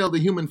still smell the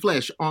human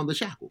flesh on the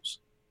shackles.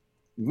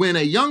 When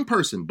a young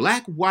person,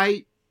 Black,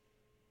 white,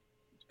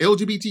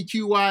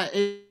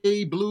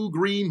 LGBTQIA, blue,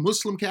 green,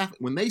 Muslim, Catholic,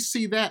 when they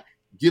see that,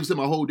 gives them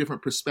a whole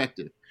different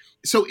perspective.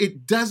 So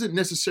it doesn't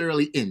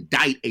necessarily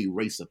indict a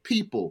race of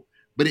people,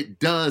 but it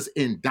does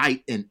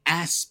indict an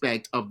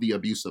aspect of the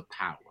abuse of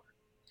power.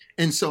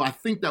 And so I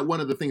think that one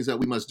of the things that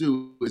we must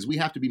do is we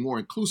have to be more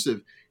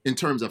inclusive in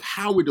terms of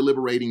how we're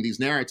deliberating these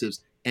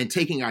narratives and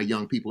taking our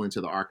young people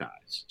into the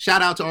archives.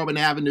 Shout out to Auburn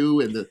Avenue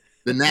and the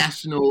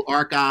National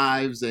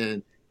Archives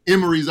and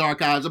Emory's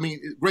Archives. I mean,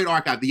 great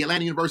archive. The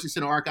Atlanta University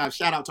Center Archives.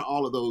 Shout out to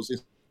all of those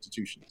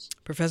institutions.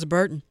 Professor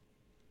Burton.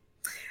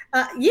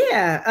 I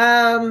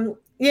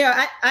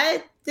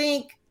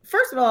think,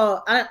 first of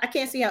all, I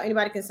can't see how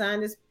anybody can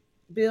sign this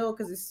bill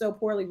because it's so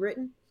poorly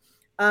written.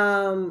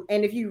 And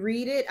if you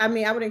read it, I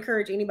mean, I would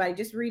encourage anybody,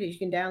 just read it. You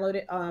can download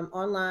it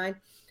online.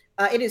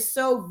 It is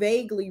so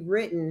vaguely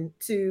written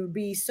to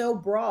be so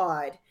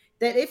broad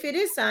that if it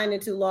is signed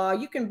into law,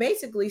 you can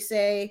basically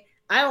say,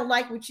 I don't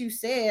like what you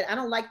said. I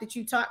don't like that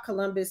you taught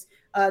Columbus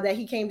that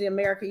he came to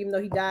America, even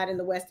though he died in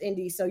the West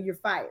Indies. So you're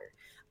fired.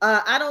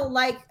 I don't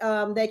like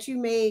that you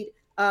made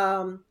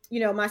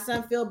my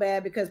son feel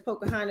bad because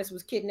Pocahontas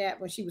was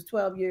kidnapped when she was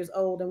 12 years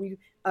old, and we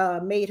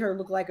made her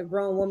look like a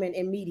grown woman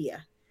in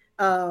media.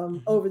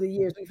 Over the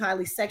years, we've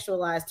highly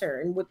sexualized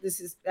her, and what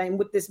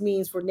this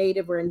means for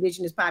Native or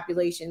Indigenous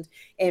populations,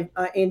 and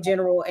in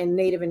general, and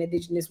Native and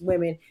Indigenous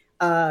women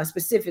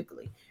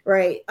specifically,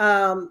 right?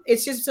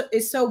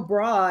 It's so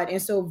broad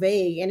and so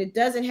vague, and it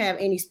doesn't have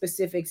any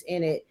specifics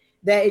in it,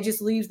 that it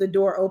just leaves the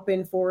door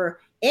open for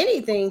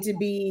anything to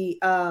be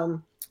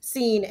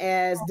seen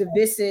as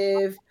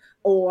divisive,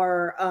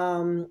 or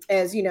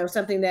as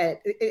something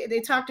that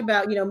they talked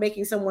about,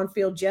 making someone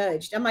feel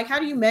judged. I'm like, how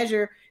do you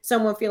measure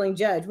someone feeling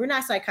judged? We're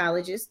not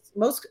psychologists.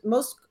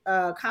 Most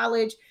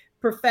college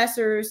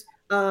professors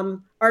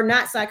are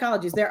not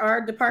psychologists. There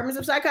are departments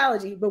of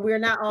psychology, but we're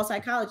not all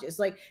psychologists.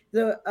 Like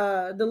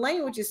the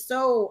language is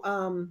so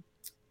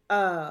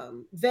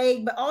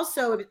vague, but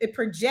also it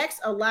projects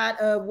a lot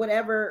of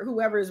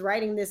whoever is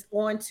writing this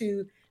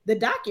onto the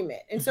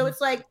document. And so it's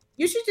like,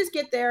 you should just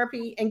get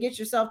therapy and get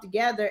yourself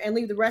together and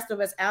leave the rest of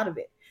us out of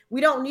it.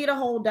 We don't need a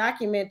whole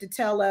document to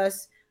tell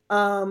us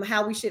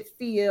how we should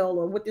feel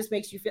or what this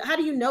makes you feel. How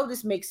do you know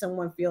this makes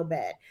someone feel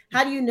bad?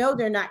 How do you know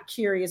they're not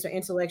curious or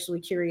intellectually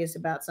curious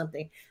about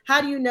something? How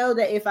do you know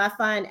that if I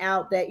find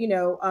out that,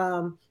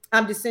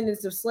 I'm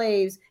descendants of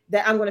slaves,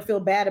 that I'm going to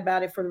feel bad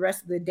about it for the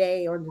rest of the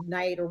day or the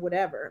night or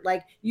whatever?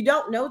 Like, you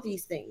don't know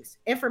these things.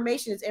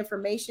 Information is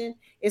information.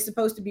 It's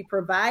supposed to be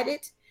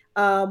provided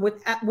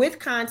with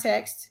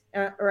context,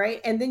 right?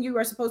 And then you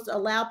are supposed to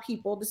allow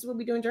people, this is what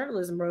we do in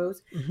journalism,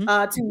 Rose,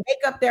 to make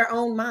up their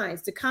own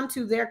minds, to come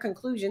to their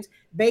conclusions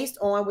based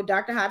on what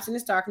Dr. Hobson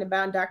is talking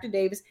about, and Dr.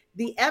 Davis,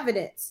 the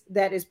evidence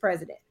that is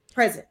present,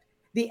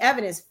 the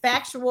evidence,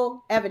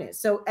 factual evidence.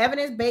 So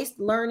evidence-based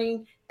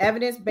learning,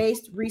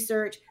 evidence-based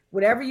research,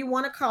 whatever you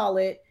want to call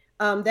it,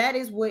 that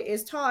is what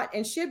is taught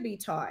and should be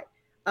taught.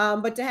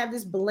 But to have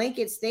this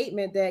blanket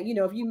statement that,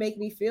 if you make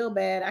me feel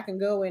bad, I can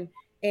go and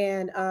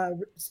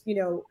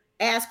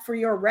ask for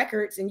your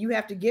records, and you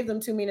have to give them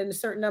to me in a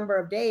certain number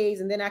of days,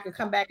 and then I can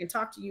come back and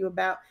talk to you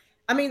about.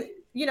 I mean,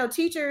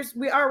 teachers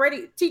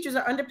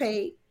are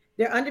underpaid,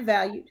 they're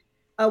undervalued.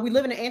 We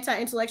live in an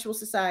anti-intellectual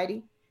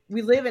society.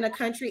 We live in a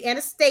country and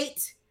a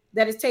state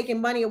that is taking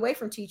money away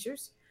from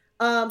teachers.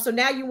 So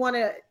now you want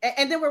to,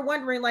 and then we're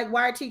wondering, like,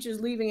 why are teachers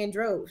leaving in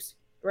droves,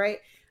 right?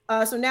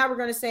 So now we're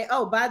going to say,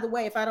 oh, by the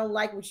way, if I don't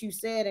like what you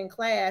said in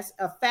class,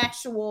 a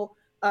factual,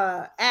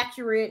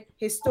 accurate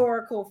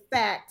historical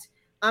fact,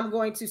 I'm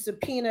going to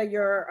subpoena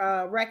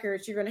your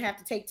records. You're going to have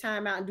to take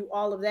time out and do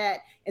all of that,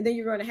 and then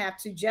you're going to have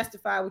to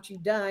justify what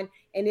you've done.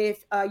 And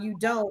if you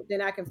don't,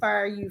 then I can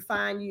fire you,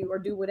 fine you, or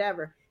do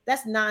whatever.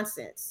 That's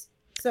nonsense.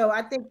 So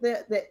I think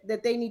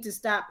that they need to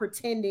stop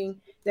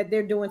pretending that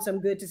they're doing some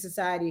good to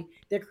society.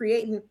 They're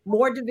creating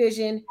more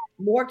division,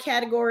 more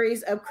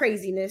categories of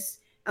craziness,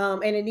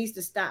 and it needs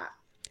to stop.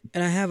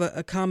 And I have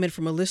a comment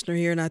from a listener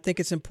here, and I think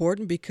it's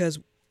important because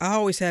I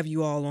always have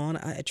you all on.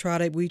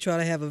 We try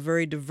to have a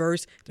very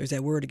diverse, there's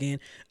that word again,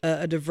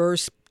 a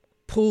diverse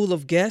pool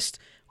of guests,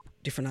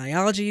 different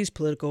ideologies,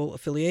 political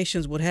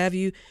affiliations, what have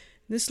you.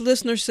 This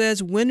listener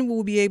says, when will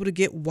we be able to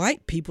get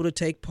white people to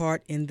take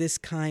part in this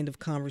kind of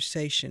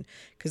conversation?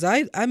 Because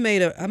I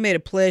made a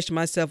pledge to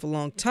myself a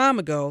long time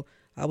ago.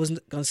 I was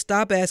going to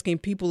stop asking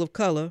people of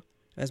color,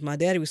 as my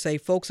daddy would say,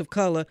 folks of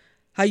color,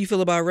 how you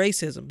feel about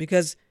racism,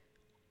 because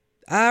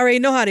I already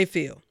know how they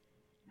feel.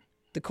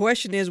 The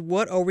question is,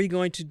 what are we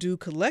going to do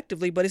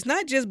collectively? But it's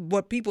not just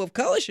what people of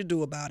color should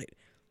do about it.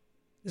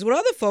 It's what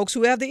other folks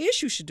who have the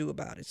issue should do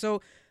about it.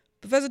 So,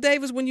 Professor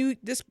Davis,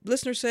 this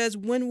listener says,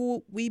 when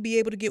will we be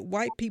able to get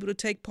white people to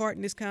take part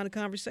in this kind of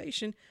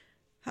conversation?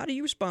 How do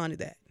you respond to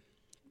that?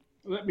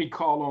 Let me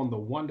call on the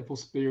wonderful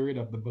spirit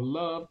of the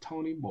beloved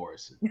Toni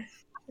Morrison.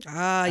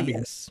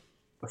 Yes.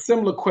 A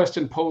similar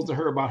question posed to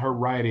her about her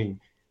writing.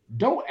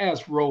 Don't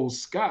ask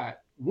Rose Scott,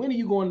 when are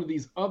you going to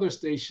these other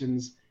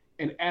stations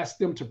and ask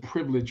them to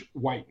privilege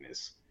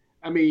whiteness?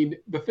 I mean,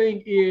 the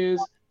thing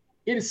is,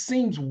 it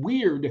seems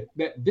weird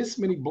that this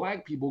many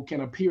Black people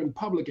can appear in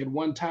public at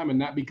one time and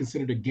not be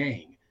considered a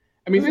gang.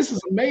 I mean, this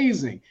is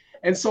amazing.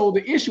 And so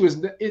the issue is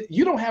that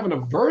you don't have an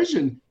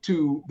aversion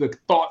to the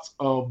thoughts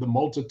of the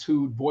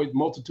multitude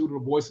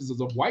of voices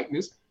of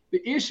whiteness.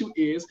 The issue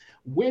is,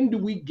 when do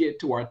we get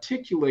to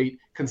articulate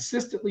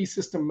consistently,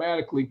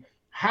 systematically,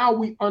 how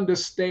we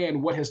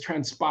understand what has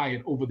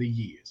transpired over the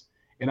years?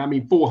 And I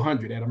mean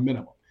 400 at a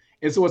minimum.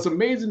 And so it's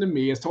amazing to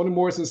me, as Toni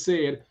Morrison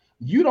said,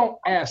 you don't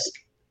ask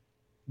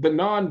the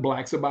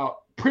non-Blacks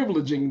about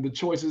privileging the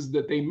choices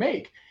that they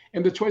make,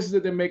 and the choices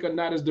that they make are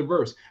not as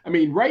diverse. I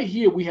mean, right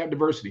here we have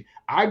diversity.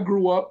 I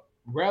grew up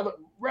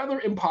rather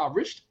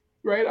impoverished,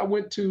 right? I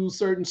went to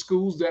certain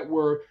schools that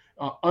were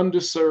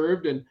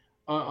underserved and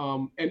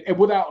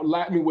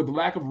with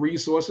lack of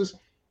resources.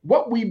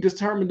 What we've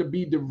determined to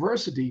be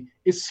diversity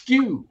is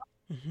skewed.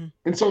 Mm-hmm.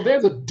 And so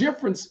there's a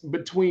difference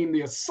between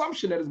the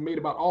assumption that is made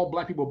about all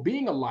Black people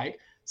being alike,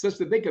 such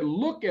that they can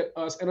look at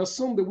us and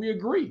assume that we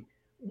agree.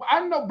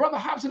 I know Brother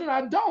Hobson and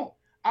I don't.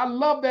 I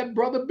love that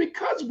brother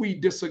because we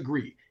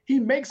disagree. He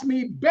makes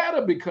me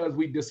better because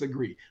we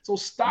disagree. So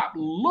stop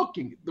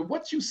looking.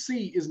 What you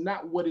see is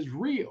not what is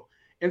real.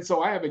 And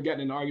so I haven't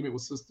gotten in an argument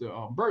with Sister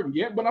Burton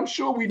yet, but I'm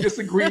sure we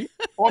disagree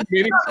on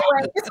many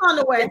topics. It's on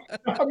the way.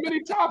 On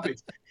many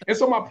topics. And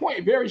so my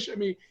point,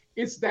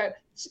 it's that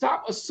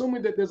stop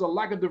assuming that there's a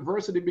lack of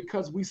diversity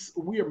because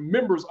we are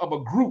members of a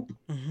group,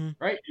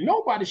 right?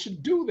 Nobody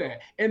should do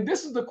that. And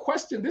this is the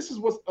question. This is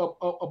what's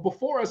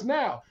before us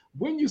now.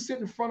 When you sit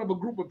in front of a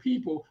group of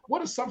people,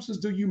 what assumptions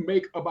do you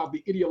make about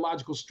the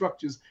ideological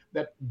structures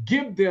that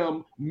give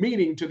them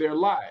meaning to their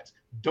lives?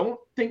 Don't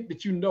think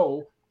that you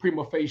know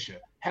prima facie.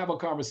 Have a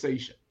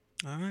conversation.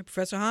 All right,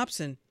 Professor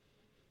Hobson.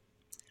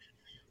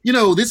 You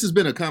know, this has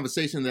been a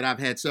conversation that I've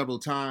had several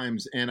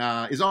times, and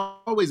it's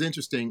always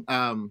interesting.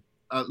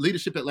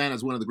 Leadership Atlanta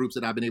is one of the groups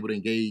that I've been able to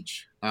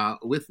engage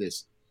with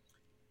this.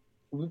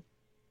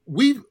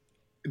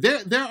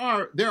 There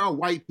are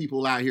white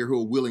people out here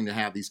who are willing to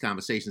have these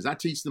conversations. I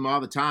teach them all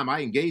the time.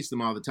 I engage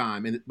them all the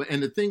time.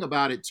 And the thing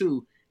about it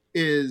too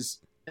is,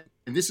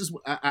 and this is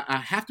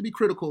I have to be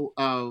critical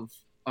of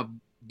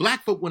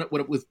Black folk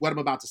with what I'm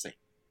about to say.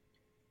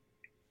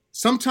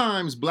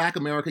 Sometimes Black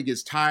America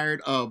gets tired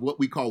of what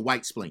we call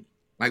white-splaining.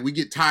 Like we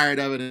get tired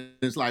of it, and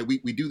it's like we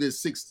do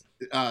this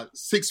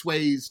six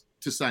ways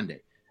to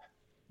Sunday.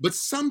 But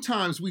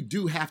sometimes we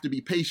do have to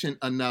be patient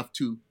enough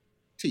to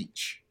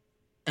teach.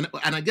 And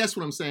I guess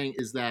what I'm saying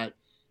is that,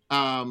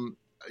 some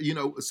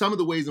of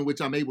the ways in which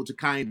I'm able to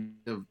kind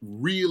of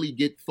really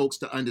get folks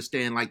to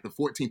understand, like the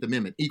 14th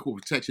Amendment, equal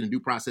protection and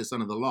due process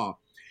under the law,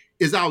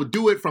 is I'll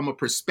do it from a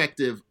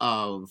perspective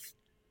of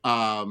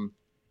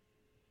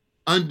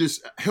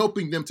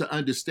helping them to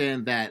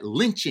understand that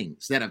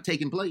lynchings that have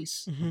taken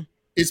place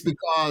is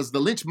because the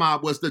lynch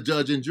mob was the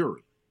judge and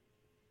jury.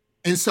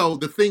 And so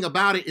the thing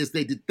about it is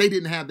they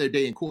didn't have their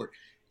day in court.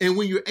 And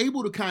when you're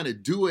able to kind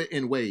of do it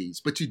in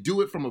ways, but you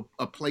do it from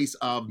a place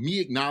of me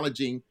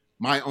acknowledging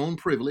my own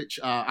privilege.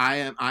 I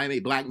am a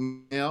Black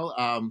male.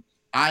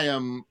 I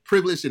am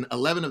privileged in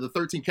 11 of the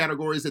 13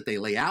 categories that they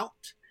lay out.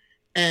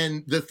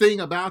 And the thing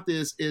about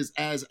this is,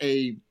 as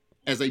a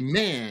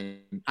man,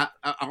 I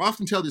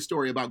often tell this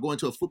story about going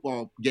to a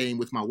football game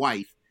with my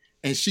wife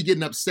and she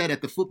getting upset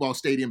at the football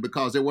stadium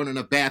because there weren't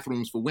enough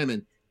bathrooms for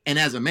women. And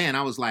as a man,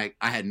 I was like,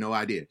 I had no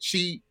idea.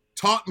 She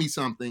taught me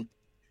something.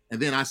 And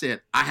then I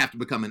said, I have to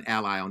become an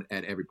ally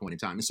at every point in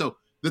time. And so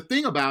the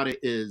thing about it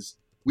is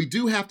we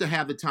do have to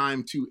have the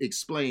time to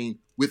explain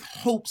with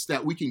hopes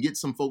that we can get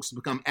some folks to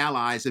become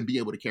allies and be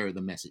able to carry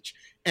the message.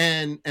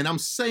 And I'm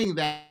saying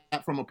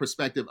that from a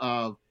perspective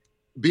of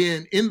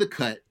being in the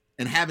cut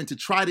and having to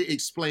try to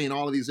explain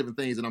all of these different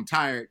things. And I'm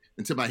tired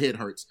until my head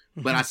hurts,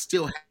 but I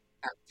still have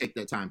to take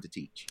that time to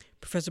teach.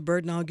 Professor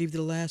Burton, I'll give you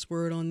the last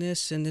word on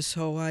this and this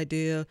whole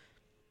idea.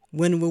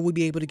 When will we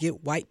be able to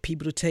get white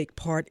people to take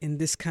part in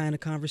this kind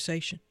of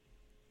conversation?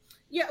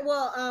 Yeah,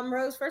 well,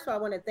 Rose, first of all,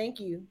 I want to thank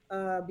you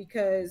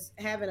because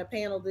having a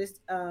panel this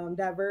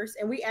diverse,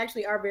 and we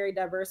actually are very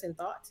diverse in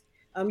thought.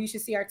 You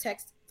should see our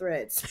text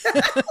threads.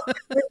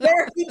 We're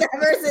very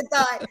diverse in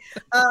thought.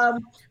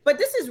 But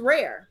this is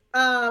rare.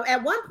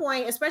 At one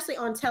point, especially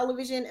on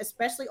television,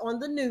 especially on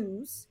the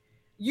news,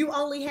 you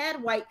only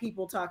had white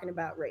people talking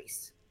about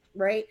race,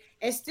 right?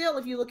 And still,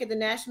 if you look at the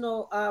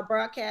national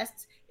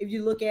broadcasts, if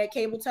you look at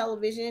cable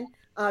television,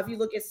 if you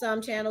look at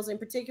some channels in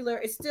particular,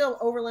 it's still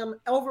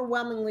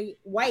overwhelmingly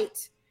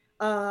white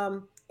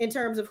in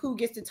terms of who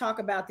gets to talk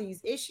about these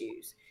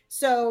issues.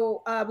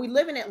 So we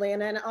live in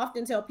Atlanta, and I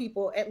often tell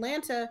people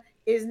Atlanta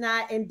is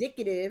not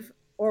indicative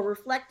or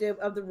reflective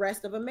of the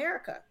rest of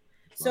America.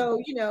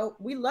 So,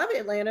 we love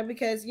Atlanta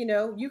because,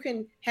 you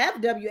can have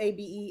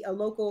WABE, a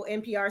local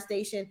NPR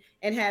station,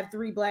 and have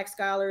 3 Black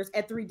scholars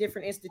at 3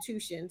 different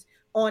institutions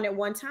on at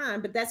one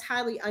time. But that's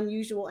highly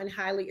unusual and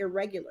highly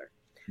irregular.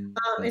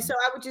 And so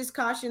I would just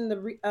caution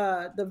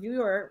the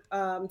viewer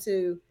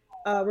to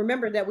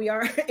remember that we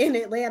are in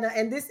Atlanta,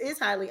 and this is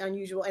highly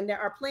unusual. And there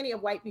are plenty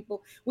of white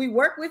people. We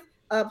work with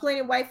plenty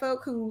of white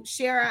folk who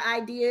share our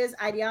ideas,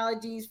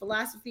 ideologies,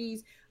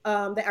 philosophies,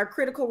 that are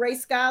critical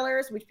race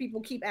scholars, which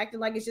people keep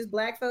acting like it's just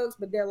Black folks,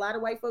 but there are a lot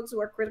of white folks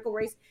who are critical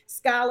race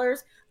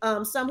scholars,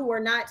 some who are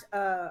not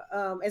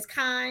as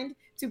kind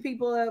to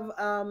people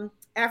of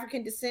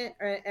African descent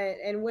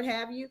and what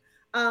have you.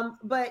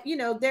 But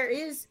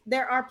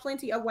there are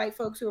plenty of white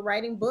folks who are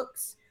writing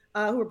books,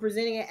 who are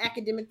presenting at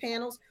academic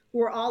panels,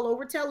 who are all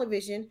over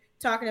television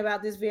talking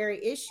about this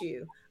very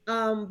issue.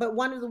 But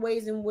one of the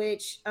ways in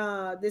which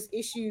this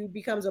issue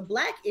becomes a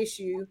Black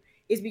issue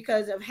is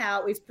because of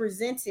how it's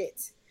presented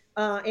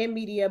in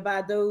media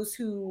by those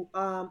who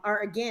are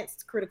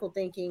against critical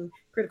thinking,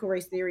 critical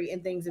race theory,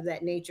 and things of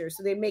that nature.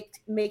 So they make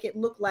it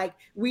look like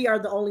we are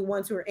the only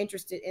ones who are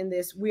interested in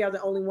this. We are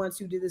the only ones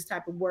who do this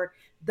type of work.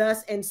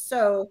 Thus, and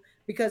so,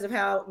 because of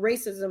how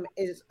racism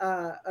is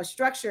a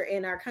structure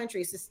in our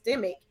country,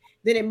 systemic,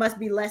 then it must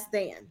be less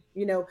than.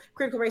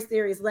 Critical race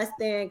theory is less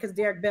than because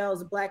Derek Bell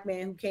is a Black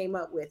man who came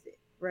up with it,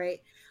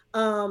 right?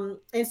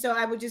 And so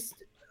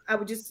I I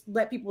would just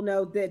let people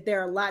know that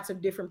there are lots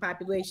of different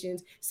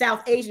populations.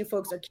 South Asian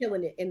folks are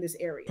killing it in this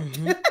area.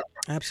 Mm-hmm.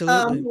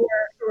 Absolutely. Who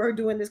are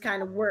doing this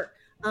kind of work.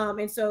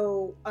 And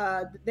so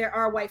there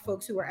are white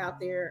folks who are out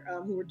there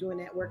who are doing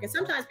that work. And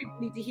sometimes people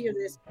need to hear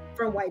this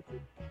from white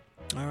people.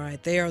 All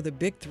right. They are the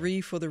big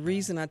three for the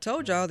reason I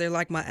told y'all they're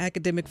like my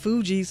academic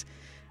Fugees.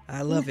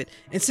 I love it.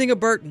 And Singer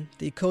Burton,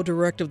 the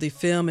co-director of the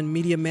Film and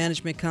Media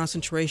Management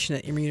concentration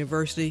at Emory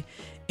University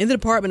in the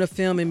Department of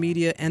Film and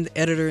Media, and the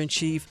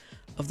editor-in-chief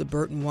of the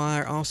Burton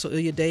Wire. Also,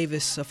 Ilya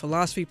Davis, a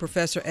philosophy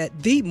professor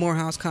at the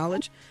Morehouse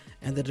College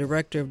and the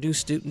director of New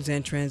Students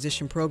and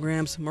Transition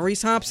Programs.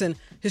 Maurice Hobson,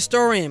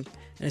 historian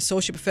and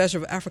associate professor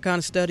of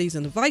Africana Studies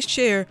and the vice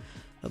chair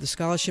of the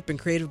Scholarship and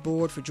Creative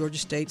Board for Georgia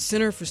State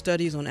Center for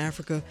Studies on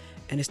Africa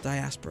and its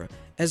Diaspora.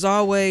 As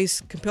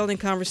always, compelling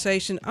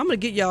conversation. I'm going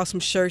to get y'all some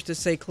shirts that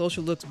say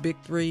Closer Look's Big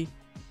Three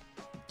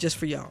just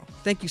for y'all.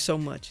 Thank you so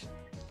much.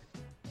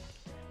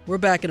 We're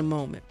back in a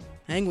moment.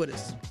 Hang with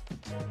us.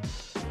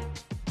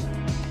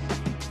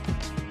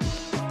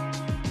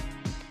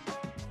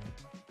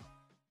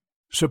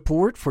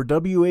 Support for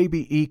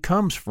WABE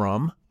comes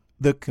from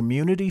the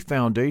Community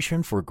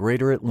Foundation for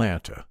Greater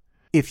Atlanta.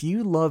 If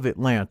you love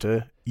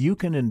Atlanta, you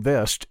can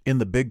invest in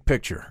the big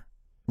picture.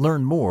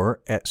 Learn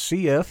more at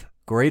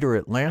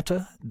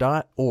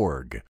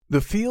cfgreateratlanta.org.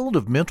 The field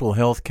of mental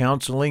health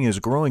counseling is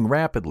growing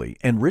rapidly,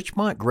 and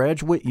Richmont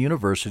Graduate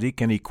University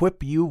can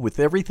equip you with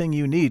everything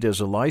you need as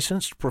a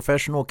licensed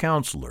professional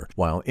counselor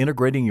while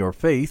integrating your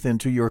faith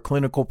into your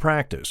clinical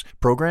practice.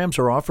 Programs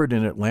are offered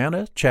in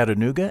Atlanta,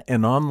 Chattanooga,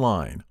 and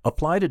online.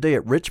 Apply today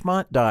at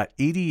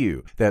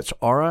richmont.edu. That's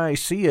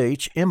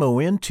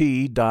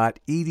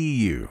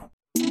RICHMONT.edu.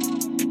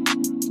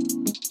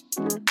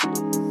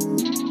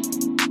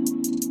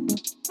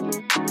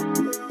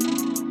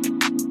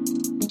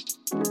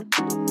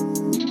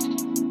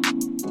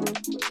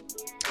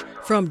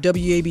 From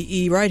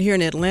WABE right here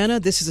in Atlanta,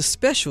 this is a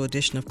special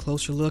edition of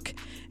Closer Look,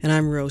 and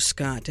I'm Rose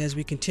Scott. As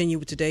we continue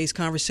with today's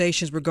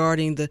conversations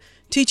regarding the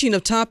teaching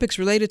of topics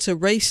related to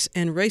race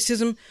and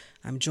racism,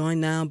 I'm joined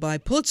now by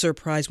Pulitzer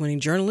Prize-winning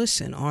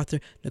journalist and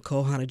author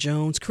Nikole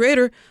Hannah-Jones,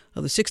 creator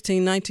of the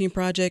 1619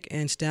 Project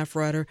and staff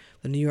writer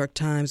of the New York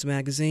Times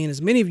Magazine.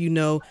 As many of you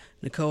know,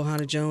 Nikole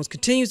Hannah-Jones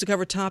continues to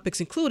cover topics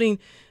including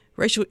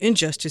racial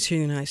injustice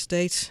here in the United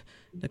States.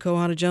 Nikole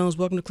Hannah-Jones,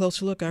 welcome to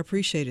Closer Look. I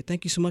appreciate it.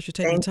 Thank you so much for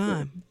taking the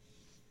time.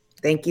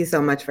 Thank you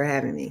so much for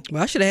having me.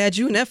 Well, I should have had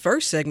you in that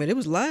first segment. It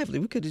was lively.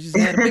 We could have just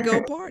had a big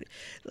old party.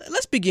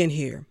 Let's begin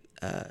here.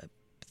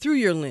 Through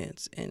your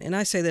lens, and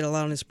I say that a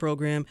lot on this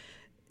program,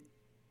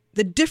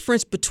 the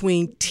difference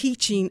between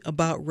teaching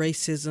about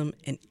racism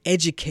and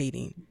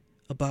educating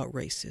about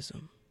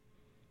racism.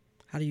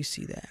 How do you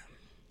see that?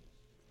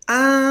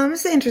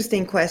 It's an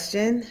interesting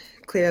question.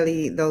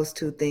 Clearly, those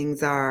two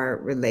things are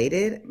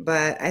related,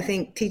 but I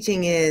think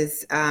teaching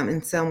is,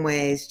 in some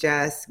ways,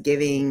 just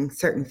giving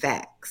certain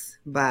facts,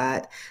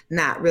 but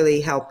not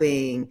really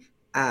helping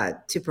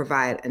to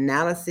provide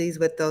analyses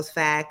with those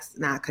facts,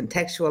 not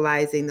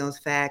contextualizing those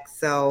facts.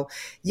 So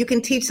you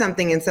can teach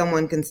something and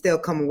someone can still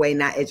come away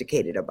not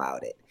educated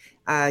about it.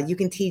 You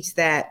can teach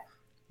that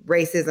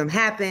racism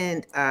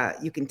happened.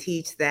 You can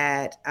teach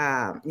that,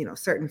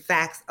 certain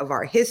facts of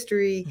our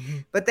history,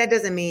 but that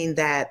doesn't mean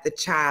that the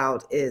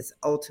child is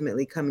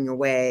ultimately coming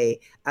away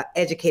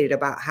educated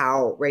about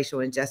how racial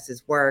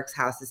injustice works,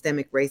 how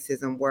systemic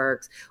racism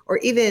works, or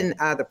even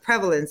the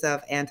prevalence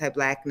of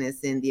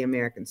anti-Blackness in the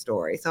American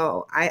story.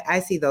 So I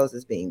see those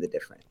as being the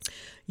difference.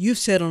 You've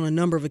said on a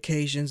number of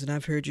occasions, and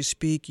I've heard you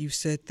speak, you've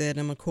said that,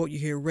 I'm going to quote you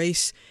here,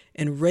 race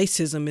and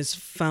racism is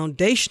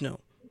foundational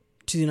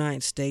to the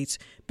United States.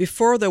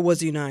 Before there was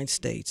the United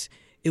States,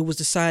 it was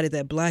decided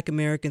that Black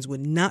Americans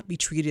would not be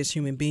treated as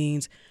human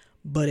beings,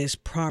 but as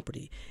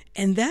property.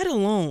 And that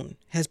alone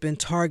has been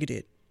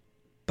targeted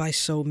by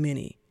so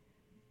many.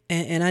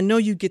 And I know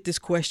you get this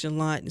question a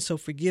lot, and so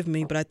forgive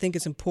me, but I think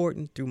it's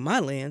important through my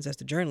lens as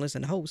the journalist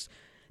and host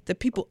that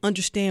people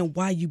understand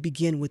why you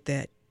begin with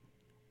that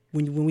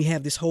when we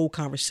have this whole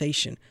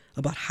conversation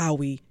about how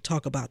we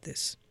talk about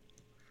this.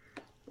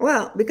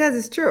 Well, because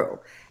it's true.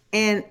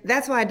 And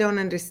that's why I don't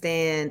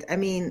understand. I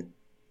mean,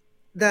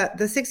 the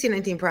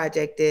 1619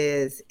 Project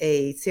is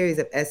a series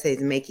of essays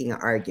making an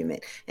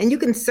argument. And you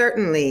can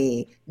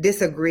certainly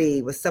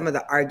disagree with some of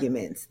the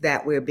arguments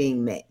that we're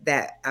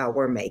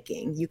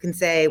making. You can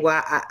say,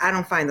 well, I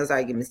don't find those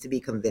arguments to be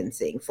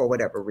convincing for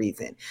whatever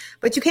reason.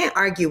 But you can't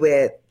argue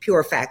with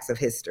pure facts of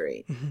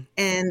history.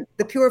 And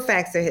the pure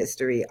facts of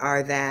history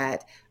are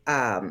that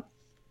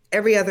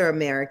every other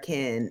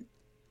American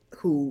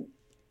who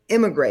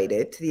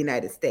immigrated to the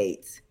United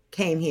States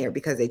came here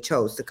because they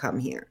chose to come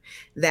here.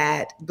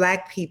 That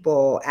Black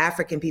people,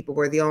 African people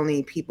were the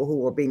only people who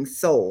were being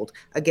sold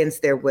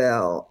against their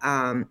will,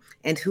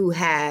 and who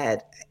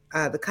had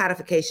the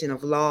codification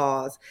of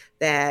laws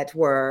that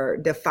were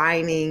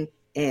defining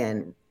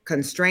and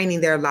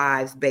constraining their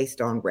lives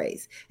based on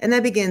race. And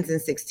that begins in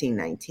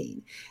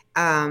 1619.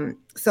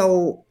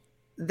 So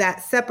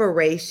that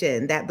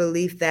separation, that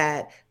belief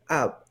that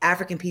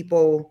African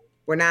people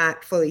were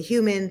not fully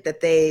human,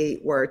 that they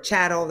were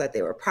chattel, that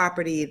they were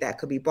property that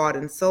could be bought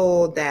and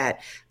sold,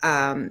 that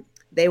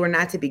they were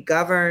not to be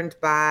governed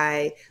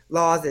by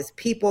laws as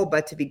people,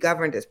 but to be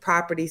governed as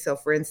property. So,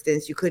 for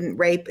instance, you couldn't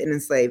rape an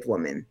enslaved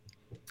woman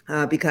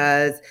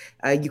because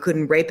you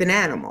couldn't rape an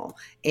animal.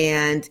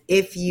 And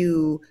if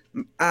you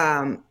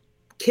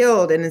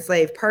killed an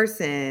enslaved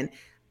person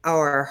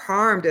or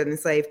harmed an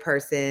enslaved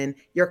person,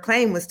 your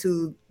claim was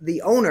to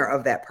the owner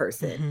of that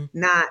person,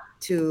 not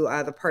to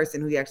the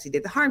person who you actually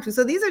did the harm to.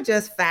 So these are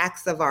just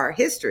facts of our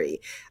history.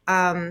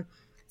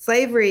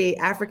 Slavery,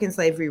 African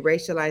slavery,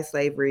 racialized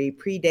slavery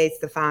predates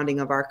the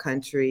founding of our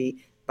country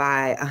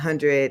by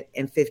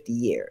 150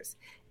 years.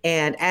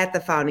 And at the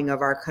founding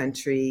of our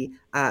country,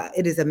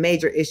 it is a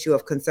major issue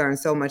of concern,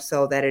 so much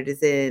so that it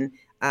is in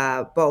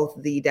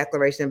both the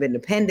Declaration of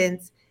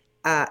Independence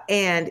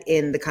and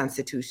in the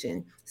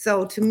Constitution.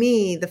 So to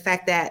me, the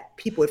fact that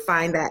people would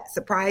find that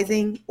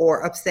surprising or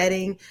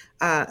upsetting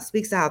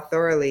speaks to how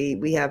thoroughly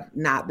we have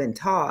not been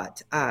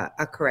taught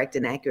a correct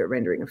and accurate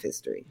rendering of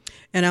history.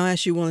 And I'll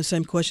ask you one of the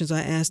same questions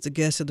I asked the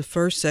guests of the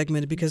first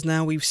segment, because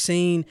now we've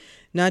seen,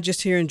 not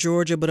just here in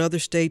Georgia, but other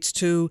states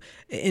too,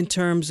 in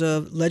terms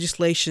of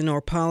legislation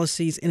or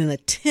policies in an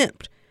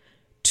attempt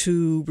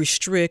to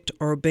restrict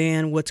or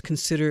ban what's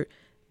considered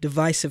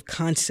divisive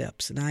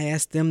concepts. And I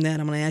asked them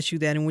that. I'm going to ask you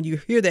that. And when you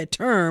hear that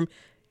term,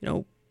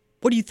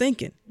 what are you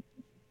thinking?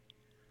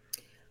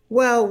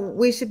 Well,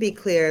 we should be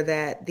clear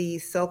that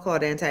these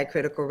so-called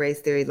anti-critical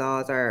race theory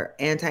laws are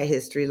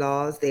anti-history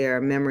laws. They are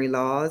memory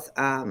laws.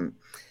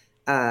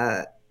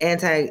 Anti-CRT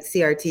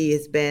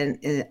has been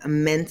an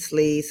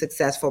immensely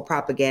successful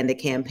propaganda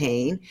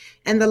campaign,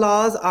 and the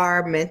laws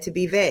are meant to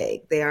be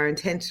vague. They are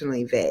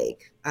intentionally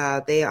vague.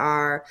 They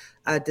are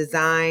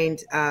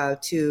designed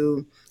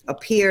to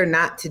appear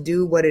not to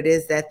do what it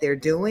is that they're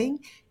doing,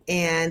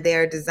 and they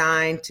are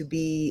designed to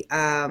be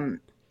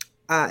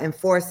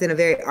enforced in a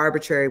very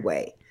arbitrary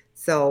way.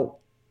 So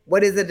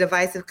what is a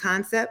divisive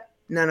concept?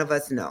 None of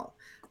us know.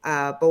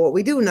 But what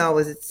we do know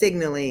is it's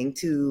signaling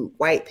to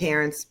white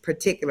parents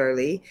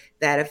particularly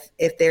that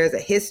if there's a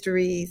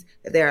histories,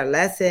 if there are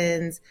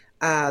lessons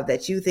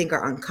that you think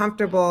are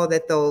uncomfortable,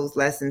 that those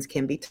lessons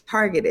can be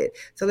targeted.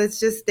 So let's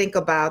just think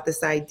about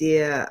this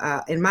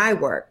idea. In my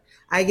work,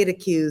 I get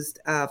accused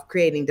of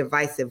creating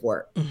divisive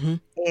work.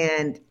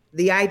 And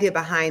the idea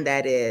behind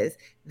that is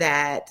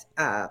that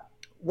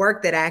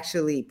work that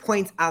actually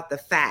points out the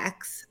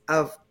facts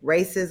of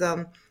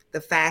racism,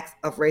 the facts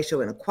of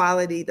racial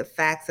inequality, the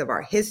facts of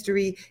our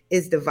history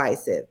is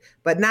divisive,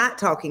 but not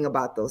talking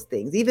about those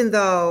things, even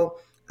though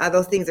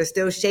those things are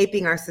still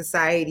shaping our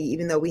society,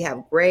 even though we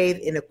have grave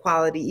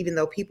inequality, even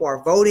though people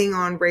are voting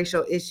on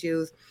racial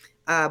issues.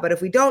 But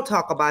if we don't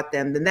talk about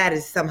them, then that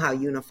is somehow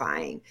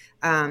unifying.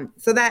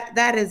 So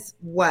that is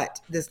what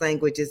this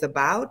language is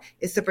about,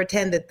 is to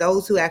pretend that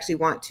those who actually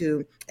want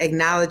to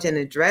acknowledge and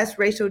address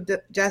racial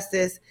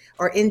justice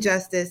or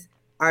injustice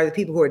are the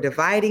people who are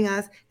dividing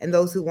us, and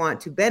those who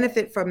want to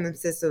benefit from the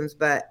systems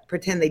but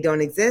pretend they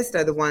don't exist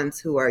are the ones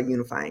who are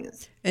unifying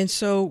us. And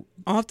so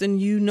often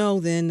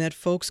then that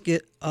folks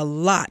get a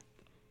lot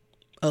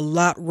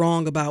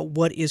wrong about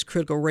what is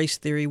critical race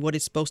theory, what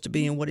it's supposed to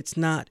be and what it's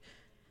not.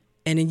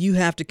 And then you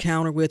have to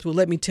counter with, well,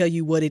 let me tell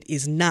you what it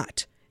is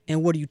not.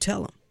 And what do you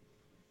tell them?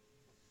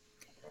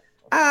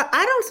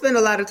 I don't spend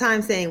a lot of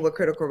time saying what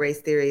critical race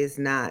theory is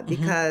not,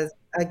 because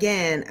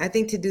again, I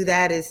think to do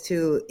that is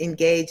to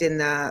engage in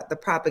the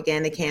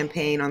propaganda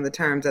campaign on the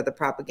terms of the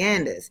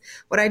propagandists.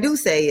 What I do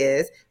say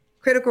is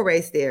critical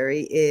race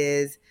theory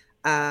is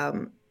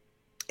a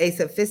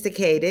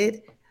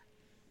sophisticated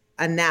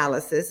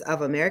analysis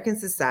of American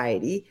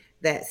society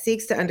that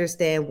seeks to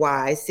understand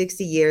why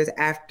 60 years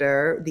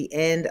after the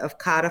end of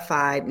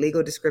codified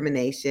legal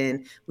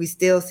discrimination, we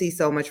still see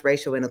so much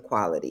racial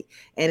inequality.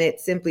 And it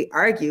simply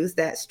argues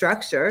that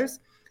structures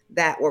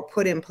that were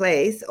put in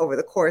place over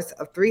the course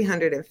of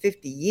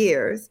 350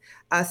 years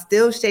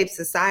still shape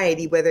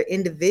society, whether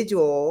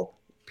individual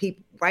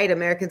white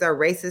Americans are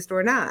racist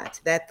or not,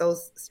 that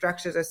those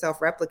structures are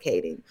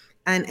self-replicating.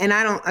 And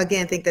I don't,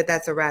 again, think that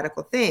that's a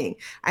radical thing.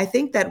 I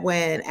think that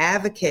when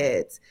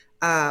advocates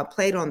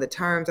played on the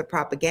terms of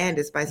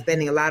propagandists by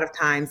spending a lot of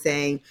time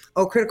saying,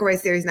 oh, critical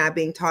race theory is not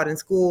being taught in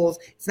schools,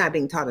 it's not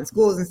being taught in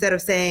schools, instead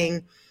of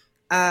saying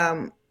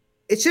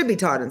it should be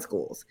taught in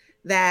schools,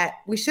 that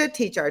we should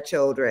teach our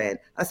children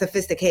a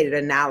sophisticated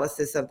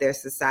analysis of their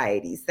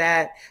societies,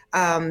 that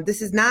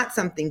this is not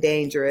something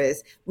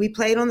dangerous. We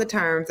played on the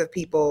terms of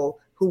people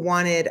who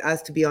wanted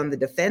us to be on the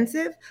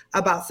defensive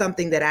about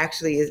something that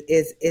actually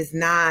is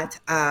not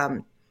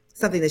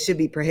something that should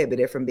be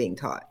prohibited from being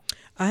taught.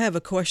 I have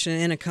a question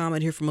and a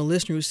comment here from a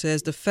listener who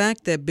says the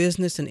fact that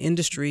business and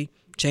industry,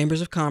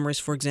 chambers of commerce,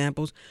 for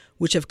example,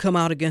 which have come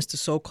out against the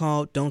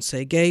so-called Don't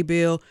Say Gay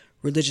bill,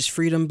 religious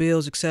freedom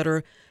bills,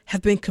 etc.,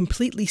 have been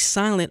completely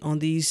silent on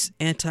these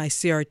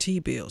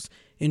anti-CRT bills.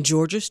 In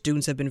Georgia,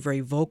 students have been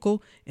very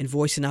vocal in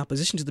voicing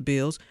opposition to the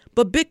bills,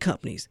 but big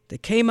companies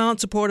that came out in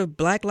support of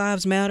Black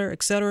Lives Matter,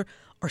 etc.,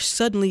 are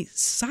suddenly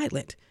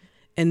silent.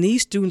 And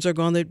these students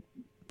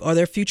are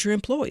their future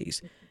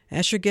employees.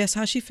 ask your guest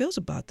how she feels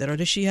about that, or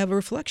does she have a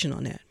reflection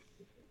on that?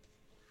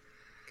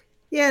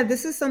 Yeah,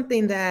 this is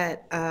something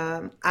that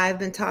I've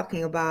been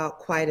talking about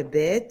quite a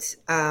bit.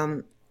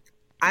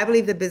 I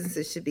believe that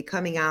businesses should be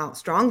coming out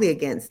strongly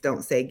against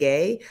Don't Say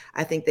Gay.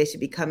 I think they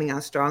should be coming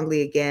out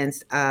strongly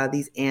against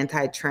these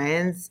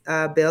anti-trans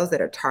bills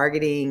that are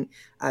targeting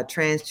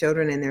trans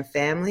children and their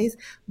families.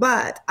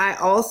 But I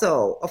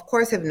also, of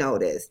course, have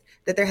noticed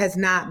that there has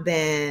not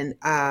been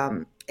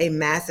a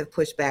massive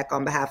pushback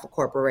on behalf of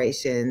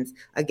corporations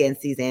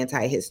against these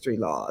anti-history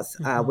laws,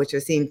 which are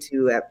seen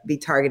to be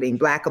targeting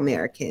Black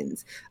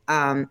Americans.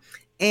 And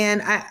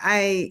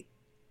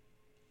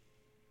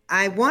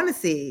I want to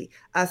see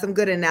some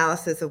good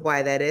analysis of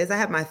why that is. I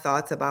have my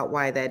thoughts about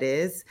why that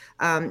is.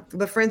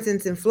 But for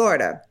instance, in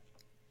Florida,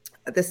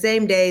 the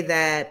same day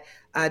that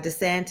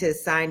DeSantis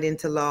signed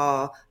into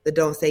law the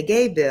Don't Say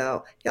Gay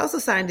bill, he also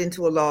signed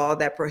into a law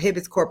that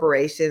prohibits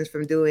corporations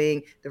from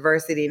doing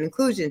diversity and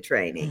inclusion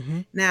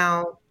training.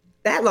 Now,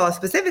 that law is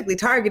specifically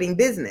targeting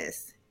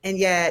business, and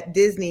yet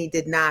Disney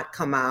did not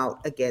come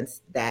out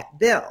against that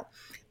bill.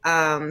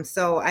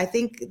 So I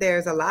think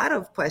there's a lot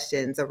of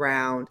questions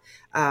around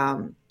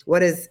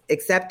what is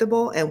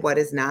acceptable and what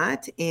is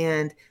not.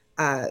 And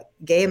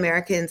gay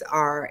Americans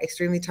are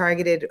extremely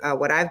targeted.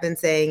 What I've been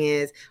saying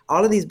is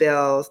all of these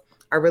bills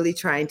are really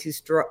trying to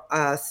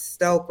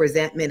stoke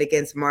resentment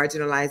against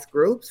marginalized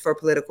groups for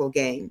political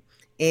gain.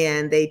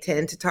 And they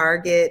tend to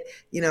target,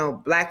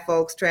 Black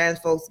folks, trans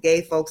folks,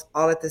 gay folks,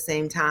 all at the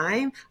same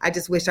time. I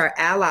just wish our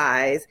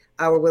allies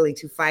were willing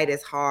to fight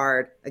as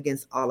hard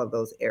against all of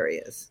those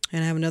areas.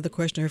 And I have another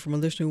question here from a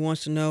listener who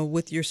wants to know,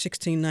 with your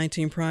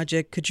 1619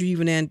 project, could you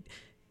even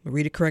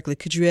read it correctly?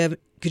 Could you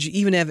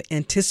even have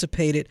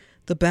anticipated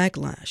the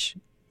backlash,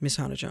 Ms.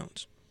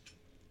 Hannah-Jones?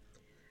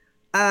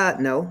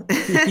 No.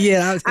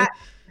 Yeah.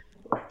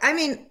 I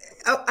mean,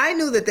 I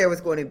knew that there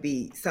was going to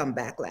be some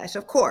backlash,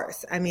 of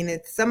course. I mean,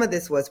 some of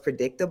this was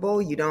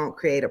predictable. You don't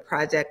create a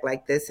project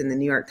like this in the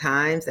New York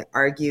Times that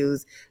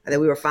argues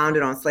that we were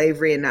founded on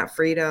slavery and not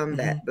freedom,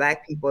 that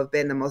Black people have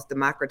been the most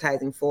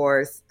democratizing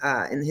force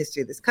in the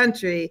history of this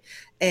country,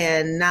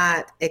 and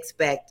not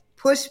expect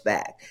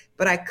pushback.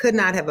 But I could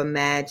not have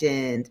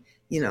imagined,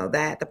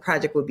 that the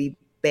project would be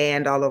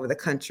banned all over the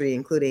country,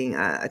 including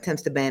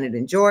attempts to ban it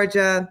in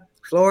Georgia,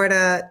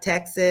 Florida,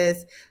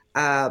 Texas,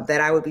 that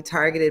I would be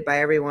targeted by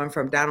everyone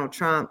from Donald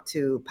Trump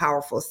to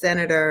powerful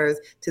senators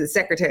to the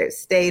Secretary of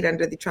State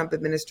under the Trump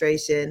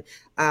administration.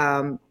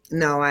 No,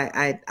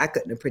 I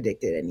couldn't have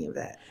predicted any of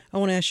that. I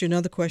want to ask you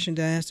another question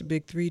that I asked the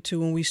Big Three too.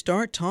 When we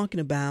start talking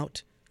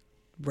about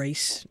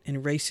race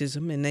and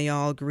racism, and they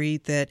all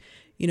agreed that,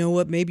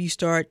 maybe you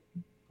start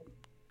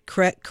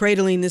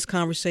cradling this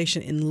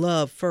conversation in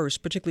love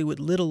first, particularly with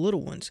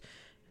little ones.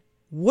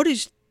 What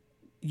is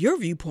your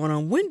viewpoint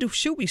on when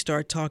should we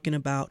start talking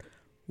about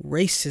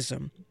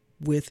racism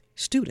with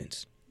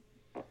students?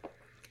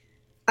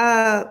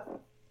 As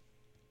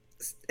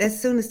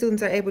soon as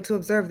students are able to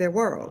observe their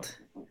world.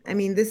 I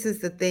mean, this is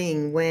the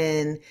thing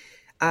when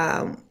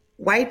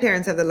white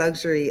parents have the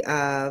luxury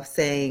of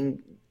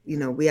saying,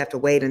 we have to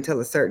wait until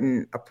a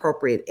certain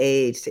appropriate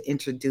age to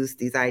introduce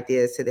these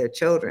ideas to their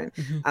children.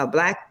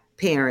 Black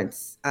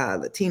parents,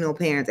 Latino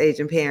parents,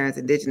 Asian parents,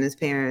 Indigenous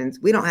parents,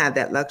 we don't have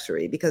that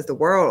luxury because the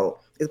world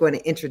is going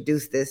to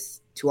introduce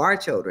this to our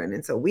children.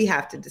 And so we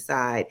have to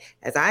decide,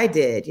 as I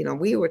did,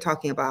 we were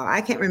talking about,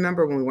 I can't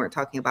remember when we weren't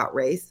talking about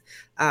race.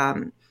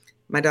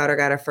 My daughter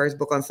got her first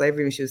book on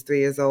slavery when she was 3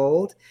 years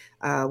old.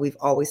 We've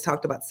always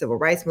talked about the civil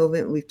rights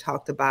movement. We've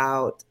talked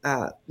about,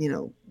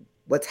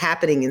 what's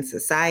happening in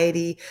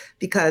society,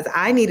 because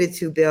I needed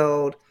to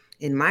build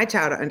in my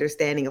child an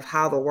understanding of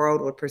how the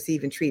world would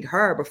perceive and treat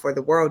her before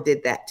the world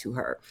did that to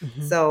her.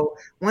 So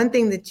one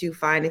thing that you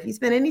find, if you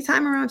spend any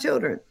time around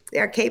children, they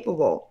are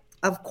capable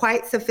of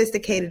quite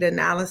sophisticated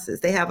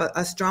analysis. They have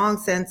a strong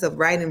sense of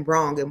right and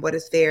wrong and what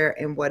is fair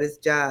and what is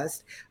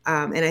just.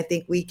 And I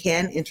think we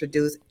can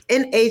introduce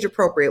in age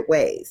appropriate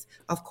ways,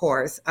 of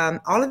course,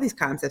 all of these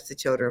concepts to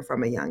children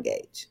from a young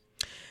age.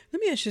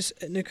 Let me ask you,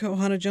 Nikole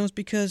Hannah-Jones,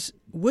 because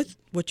with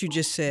what you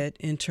just said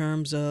in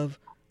terms of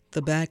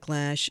the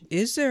backlash,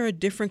 is there a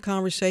different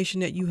conversation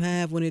that you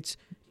have when it's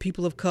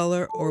people of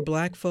color or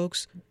Black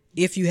folks,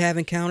 if you have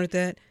encountered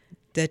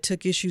that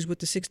took issues with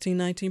the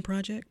 1619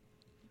 project?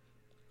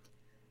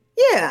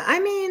 Yeah,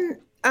 I mean,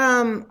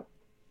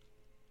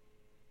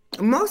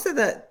 most of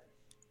the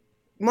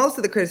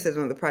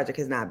criticism of the project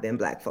has not been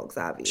Black folks,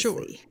 obviously.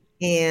 Sure.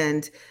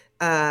 And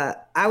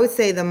I would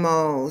say the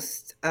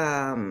most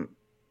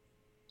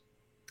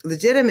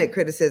legitimate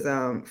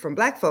criticism from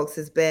Black folks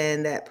has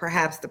been that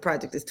perhaps the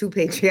project is too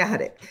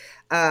patriotic.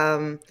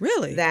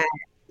 Really? That,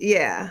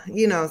 yeah,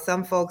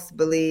 some folks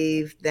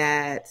believe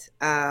that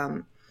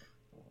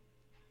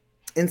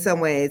in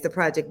some ways the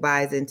project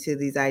buys into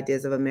these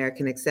ideas of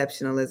American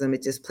exceptionalism.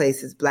 It just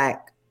places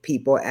Black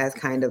people as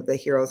kind of the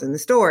heroes in the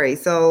story.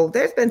 So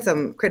there's been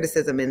some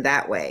criticism in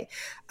that way.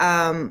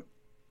 But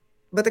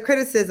the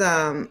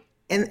criticism,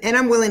 and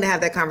I'm willing to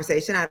have that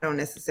conversation. I don't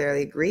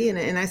necessarily agree.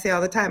 And I say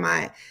all the time,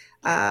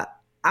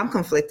 I'm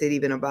conflicted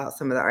even about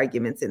some of the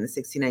arguments in the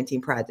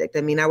 1619 Project.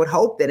 I mean, I would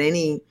hope that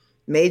any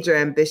major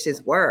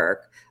ambitious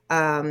work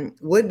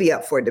would be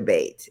up for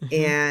debate,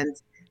 and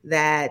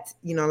that,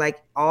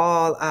 like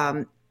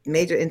all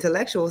major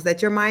intellectuals,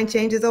 that your mind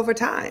changes over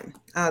time,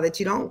 that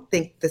you don't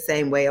think the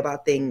same way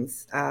about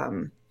things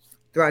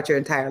throughout your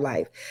entire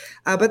life.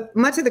 But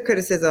much of the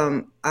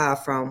criticism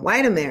from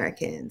white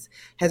Americans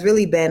has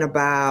really been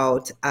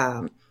about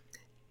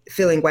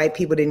feeling white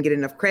people didn't get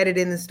enough credit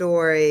in the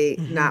story,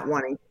 not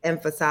wanting to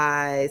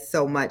emphasize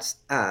so much,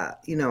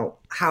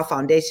 how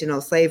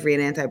foundational slavery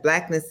and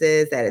anti-Blackness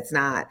is, that it's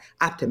not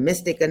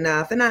optimistic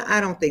enough. And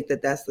I don't think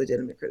that that's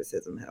legitimate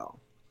criticism at all.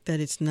 That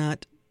it's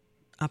not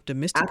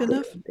optimistic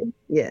enough?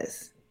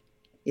 Yes.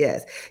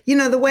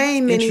 The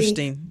way many...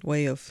 Interesting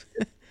way of...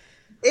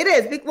 It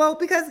is. Well,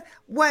 because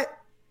what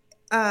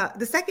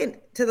the second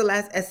to the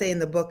last essay in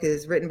the book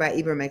is written by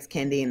Ibram X.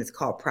 Kendi, and it's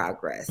called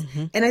Progress.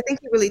 And I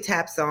think he really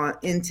taps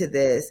into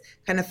this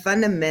kind of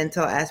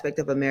fundamental aspect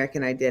of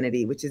American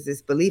identity, which is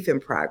this belief in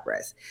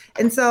progress.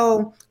 And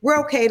so we're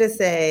okay to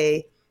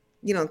say,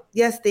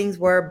 yes, things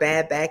were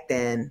bad back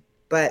then,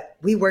 but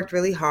we worked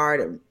really hard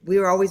and we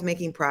were always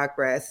making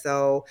progress.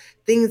 So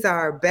things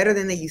are better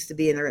than they used to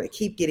be, and they're going to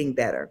keep getting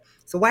better.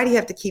 So why do you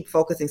have to keep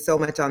focusing so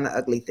much on the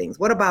ugly things?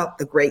 What about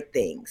the great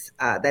things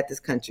that this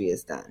country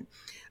has done?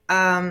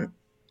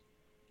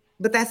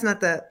 But that's not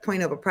the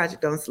point of a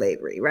project on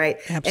slavery, right?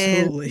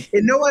 Absolutely.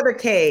 And in no other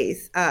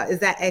case is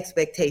that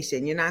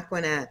expectation. You're not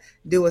going to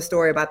do a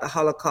story about the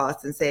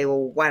Holocaust and say,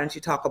 well, why don't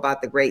you talk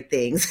about the great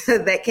things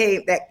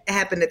that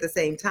happened at the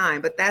same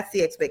time? But that's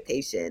the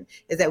expectation,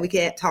 is that we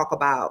can't talk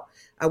about,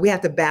 we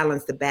have to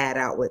balance the bad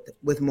out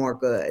with more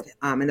good.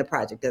 And the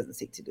project doesn't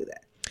seek to do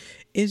that.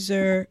 Is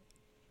there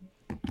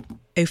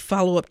a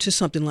follow-up to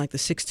something like the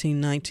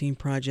 1619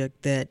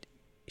 Project that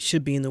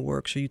should be in the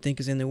works, or you think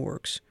is in the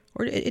works?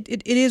 Or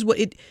it is what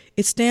it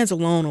stands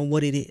alone on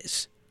what it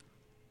is?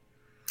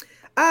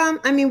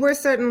 We're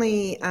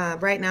certainly,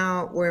 right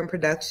now, we're in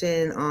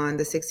production on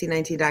the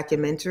 1619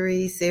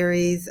 documentary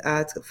series.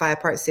 It's a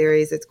 5-part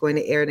series. It's going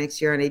to air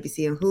next year on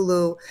ABC and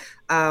Hulu.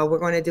 We're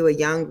going to do a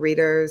young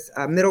readers,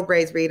 middle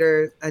grade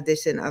reader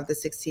edition of the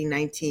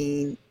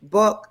 1619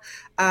 book.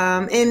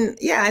 And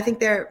yeah, I think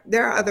there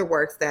are other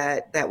works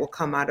that will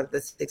come out of the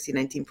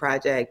 1619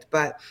 Project.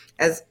 But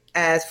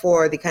as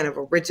for the kind of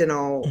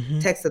original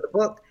text of the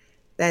book,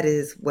 that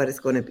is what it's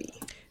going to be.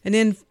 And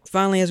then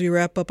finally, as we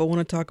wrap up, I want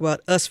to talk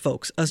about us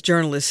folks, us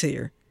journalists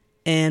here.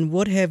 And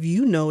what have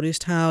you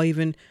noticed how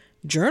even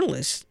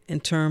journalists, in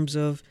terms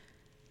of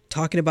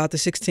talking about the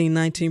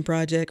 1619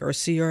 Project or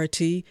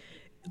CRT,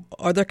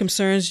 are there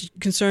concerns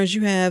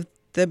you have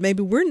that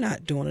maybe we're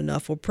not doing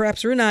enough, or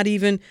perhaps we're not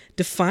even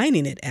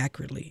defining it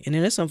accurately? And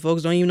then there's some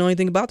folks don't even know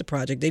anything about the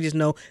project. They just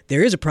know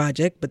there is a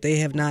project, but they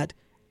have not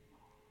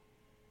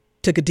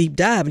took a deep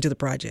dive into the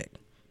project.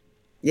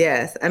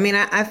 Yes.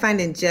 I find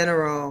in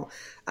general,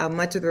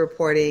 much of the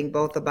reporting,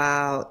 both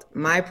about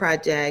my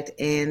project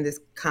and this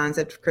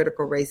concept of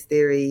critical race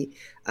theory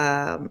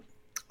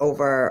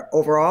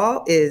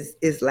overall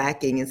is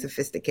lacking in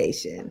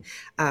sophistication.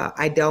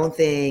 I don't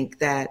think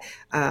that,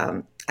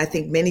 I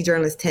think many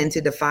journalists tend to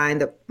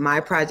define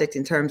my project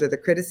in terms of the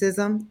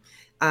criticism,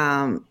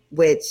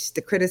 which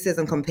the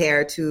criticism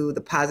compared to the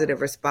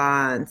positive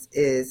response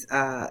is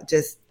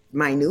just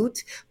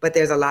minute, but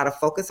there's a lot of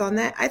focus on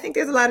that. I think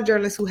there's a lot of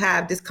journalists who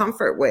have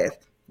discomfort with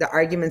the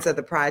arguments of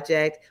the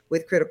project,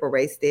 with critical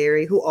race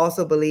theory, who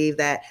also believe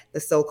that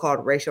the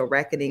so-called racial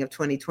reckoning of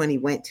 2020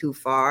 went too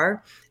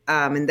far,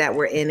 and that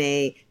we're in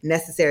a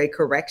necessary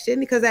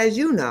correction. Because as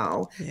you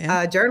know,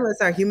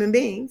 journalists are human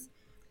beings,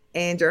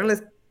 and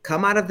journalists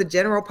come out of the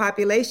general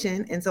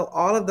population. And so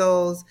all of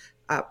those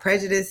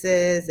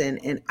prejudices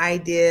and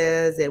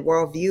ideas and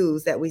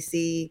worldviews that we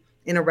see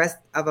in the rest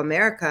of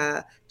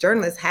America,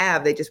 journalists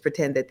have, they just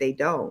pretend that they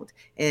don't.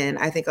 And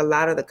I think a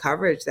lot of the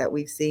coverage that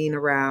we've seen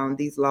around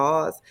these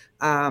laws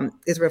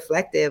is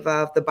reflective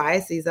of the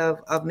biases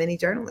of many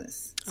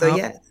journalists. So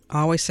yes.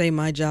 I always say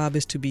my job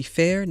is to be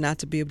fair, not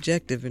to be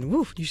objective. And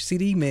woof, you see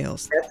the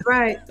emails. That's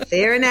right.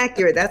 Fair and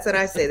accurate. That's what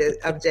I say. That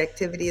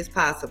objectivity is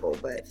possible,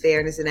 but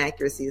fairness and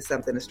accuracy is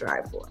something to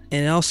strive for.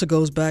 And it also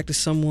goes back to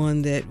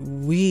someone that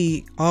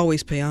we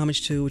always pay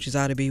homage to, which is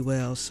Ida B.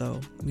 Wells.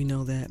 So we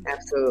know that.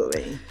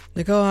 Absolutely.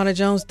 Nicole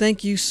Hannah-Jones,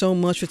 thank you so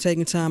much for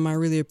taking time. I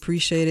really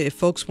appreciate it. If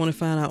folks want to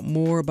find out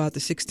more about the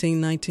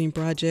 1619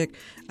 Project,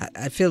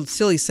 I feel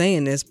silly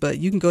saying this, but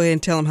you can go ahead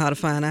and tell them how to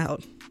find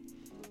out.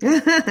 You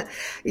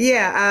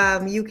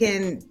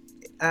can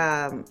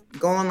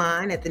go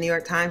online at the New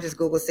York Times, just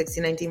Google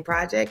 1619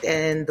 Project,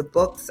 and the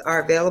books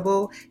are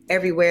available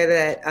everywhere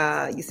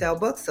that you sell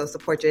books, so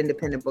support your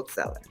independent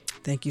bookseller.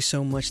 Thank you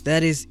so much.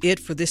 That is it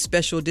for this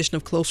special edition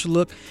of Closer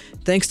Look.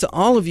 Thanks to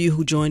all of you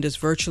who joined us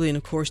virtually, and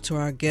of course to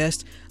our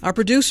guests, our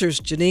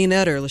producers, Janine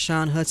Etter,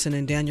 LaShawn Hudson,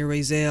 and Daniel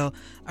Razel.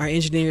 Our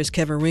engineer is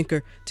Kevin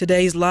Rinker.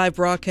 Today's live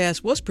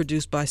broadcast was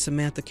produced by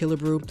Samantha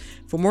Killebrew.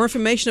 For more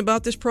information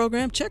about this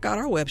program, check out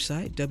our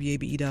website,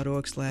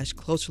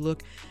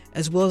 wabe.org/closerlook,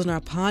 as well as in our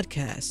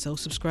podcast. So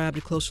subscribe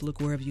to Closer Look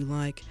wherever you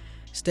like.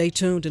 Stay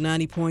tuned to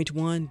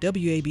 90.1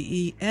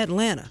 WABE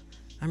Atlanta.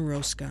 I'm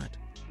Rose Scott.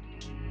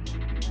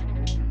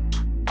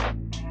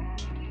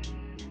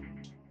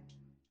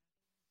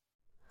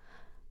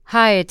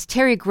 Hi, it's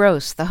Terry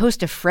Gross, the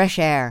host of Fresh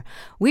Air.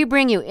 We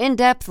bring you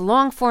in-depth,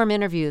 long-form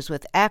interviews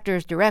with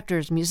actors,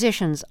 directors,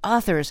 musicians,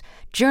 authors,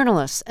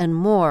 journalists, and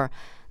more.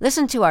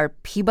 Listen to our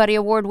Peabody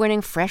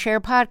Award-winning Fresh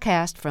Air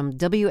podcast from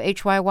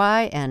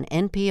WHYY and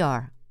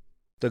NPR.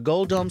 The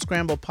Gold Dome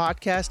Scramble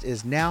podcast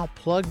is now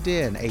plugged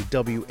in, a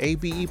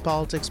WABE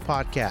Politics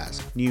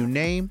podcast. New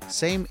name,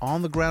 same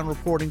on-the-ground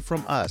reporting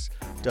from us,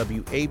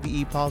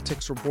 WABE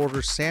Politics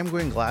reporters Sam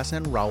Gringlass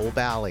and Raul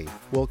Bally.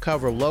 We'll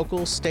cover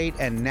local, state,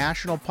 and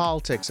national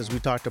politics as we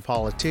talk to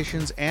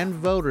politicians and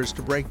voters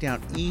to break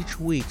down each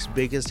week's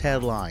biggest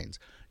headlines.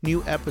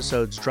 New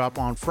episodes drop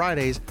on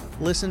Fridays.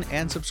 Listen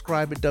and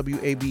subscribe at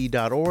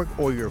WABE.org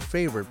or your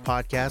favorite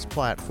podcast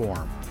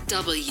platform.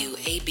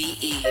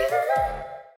 WABE.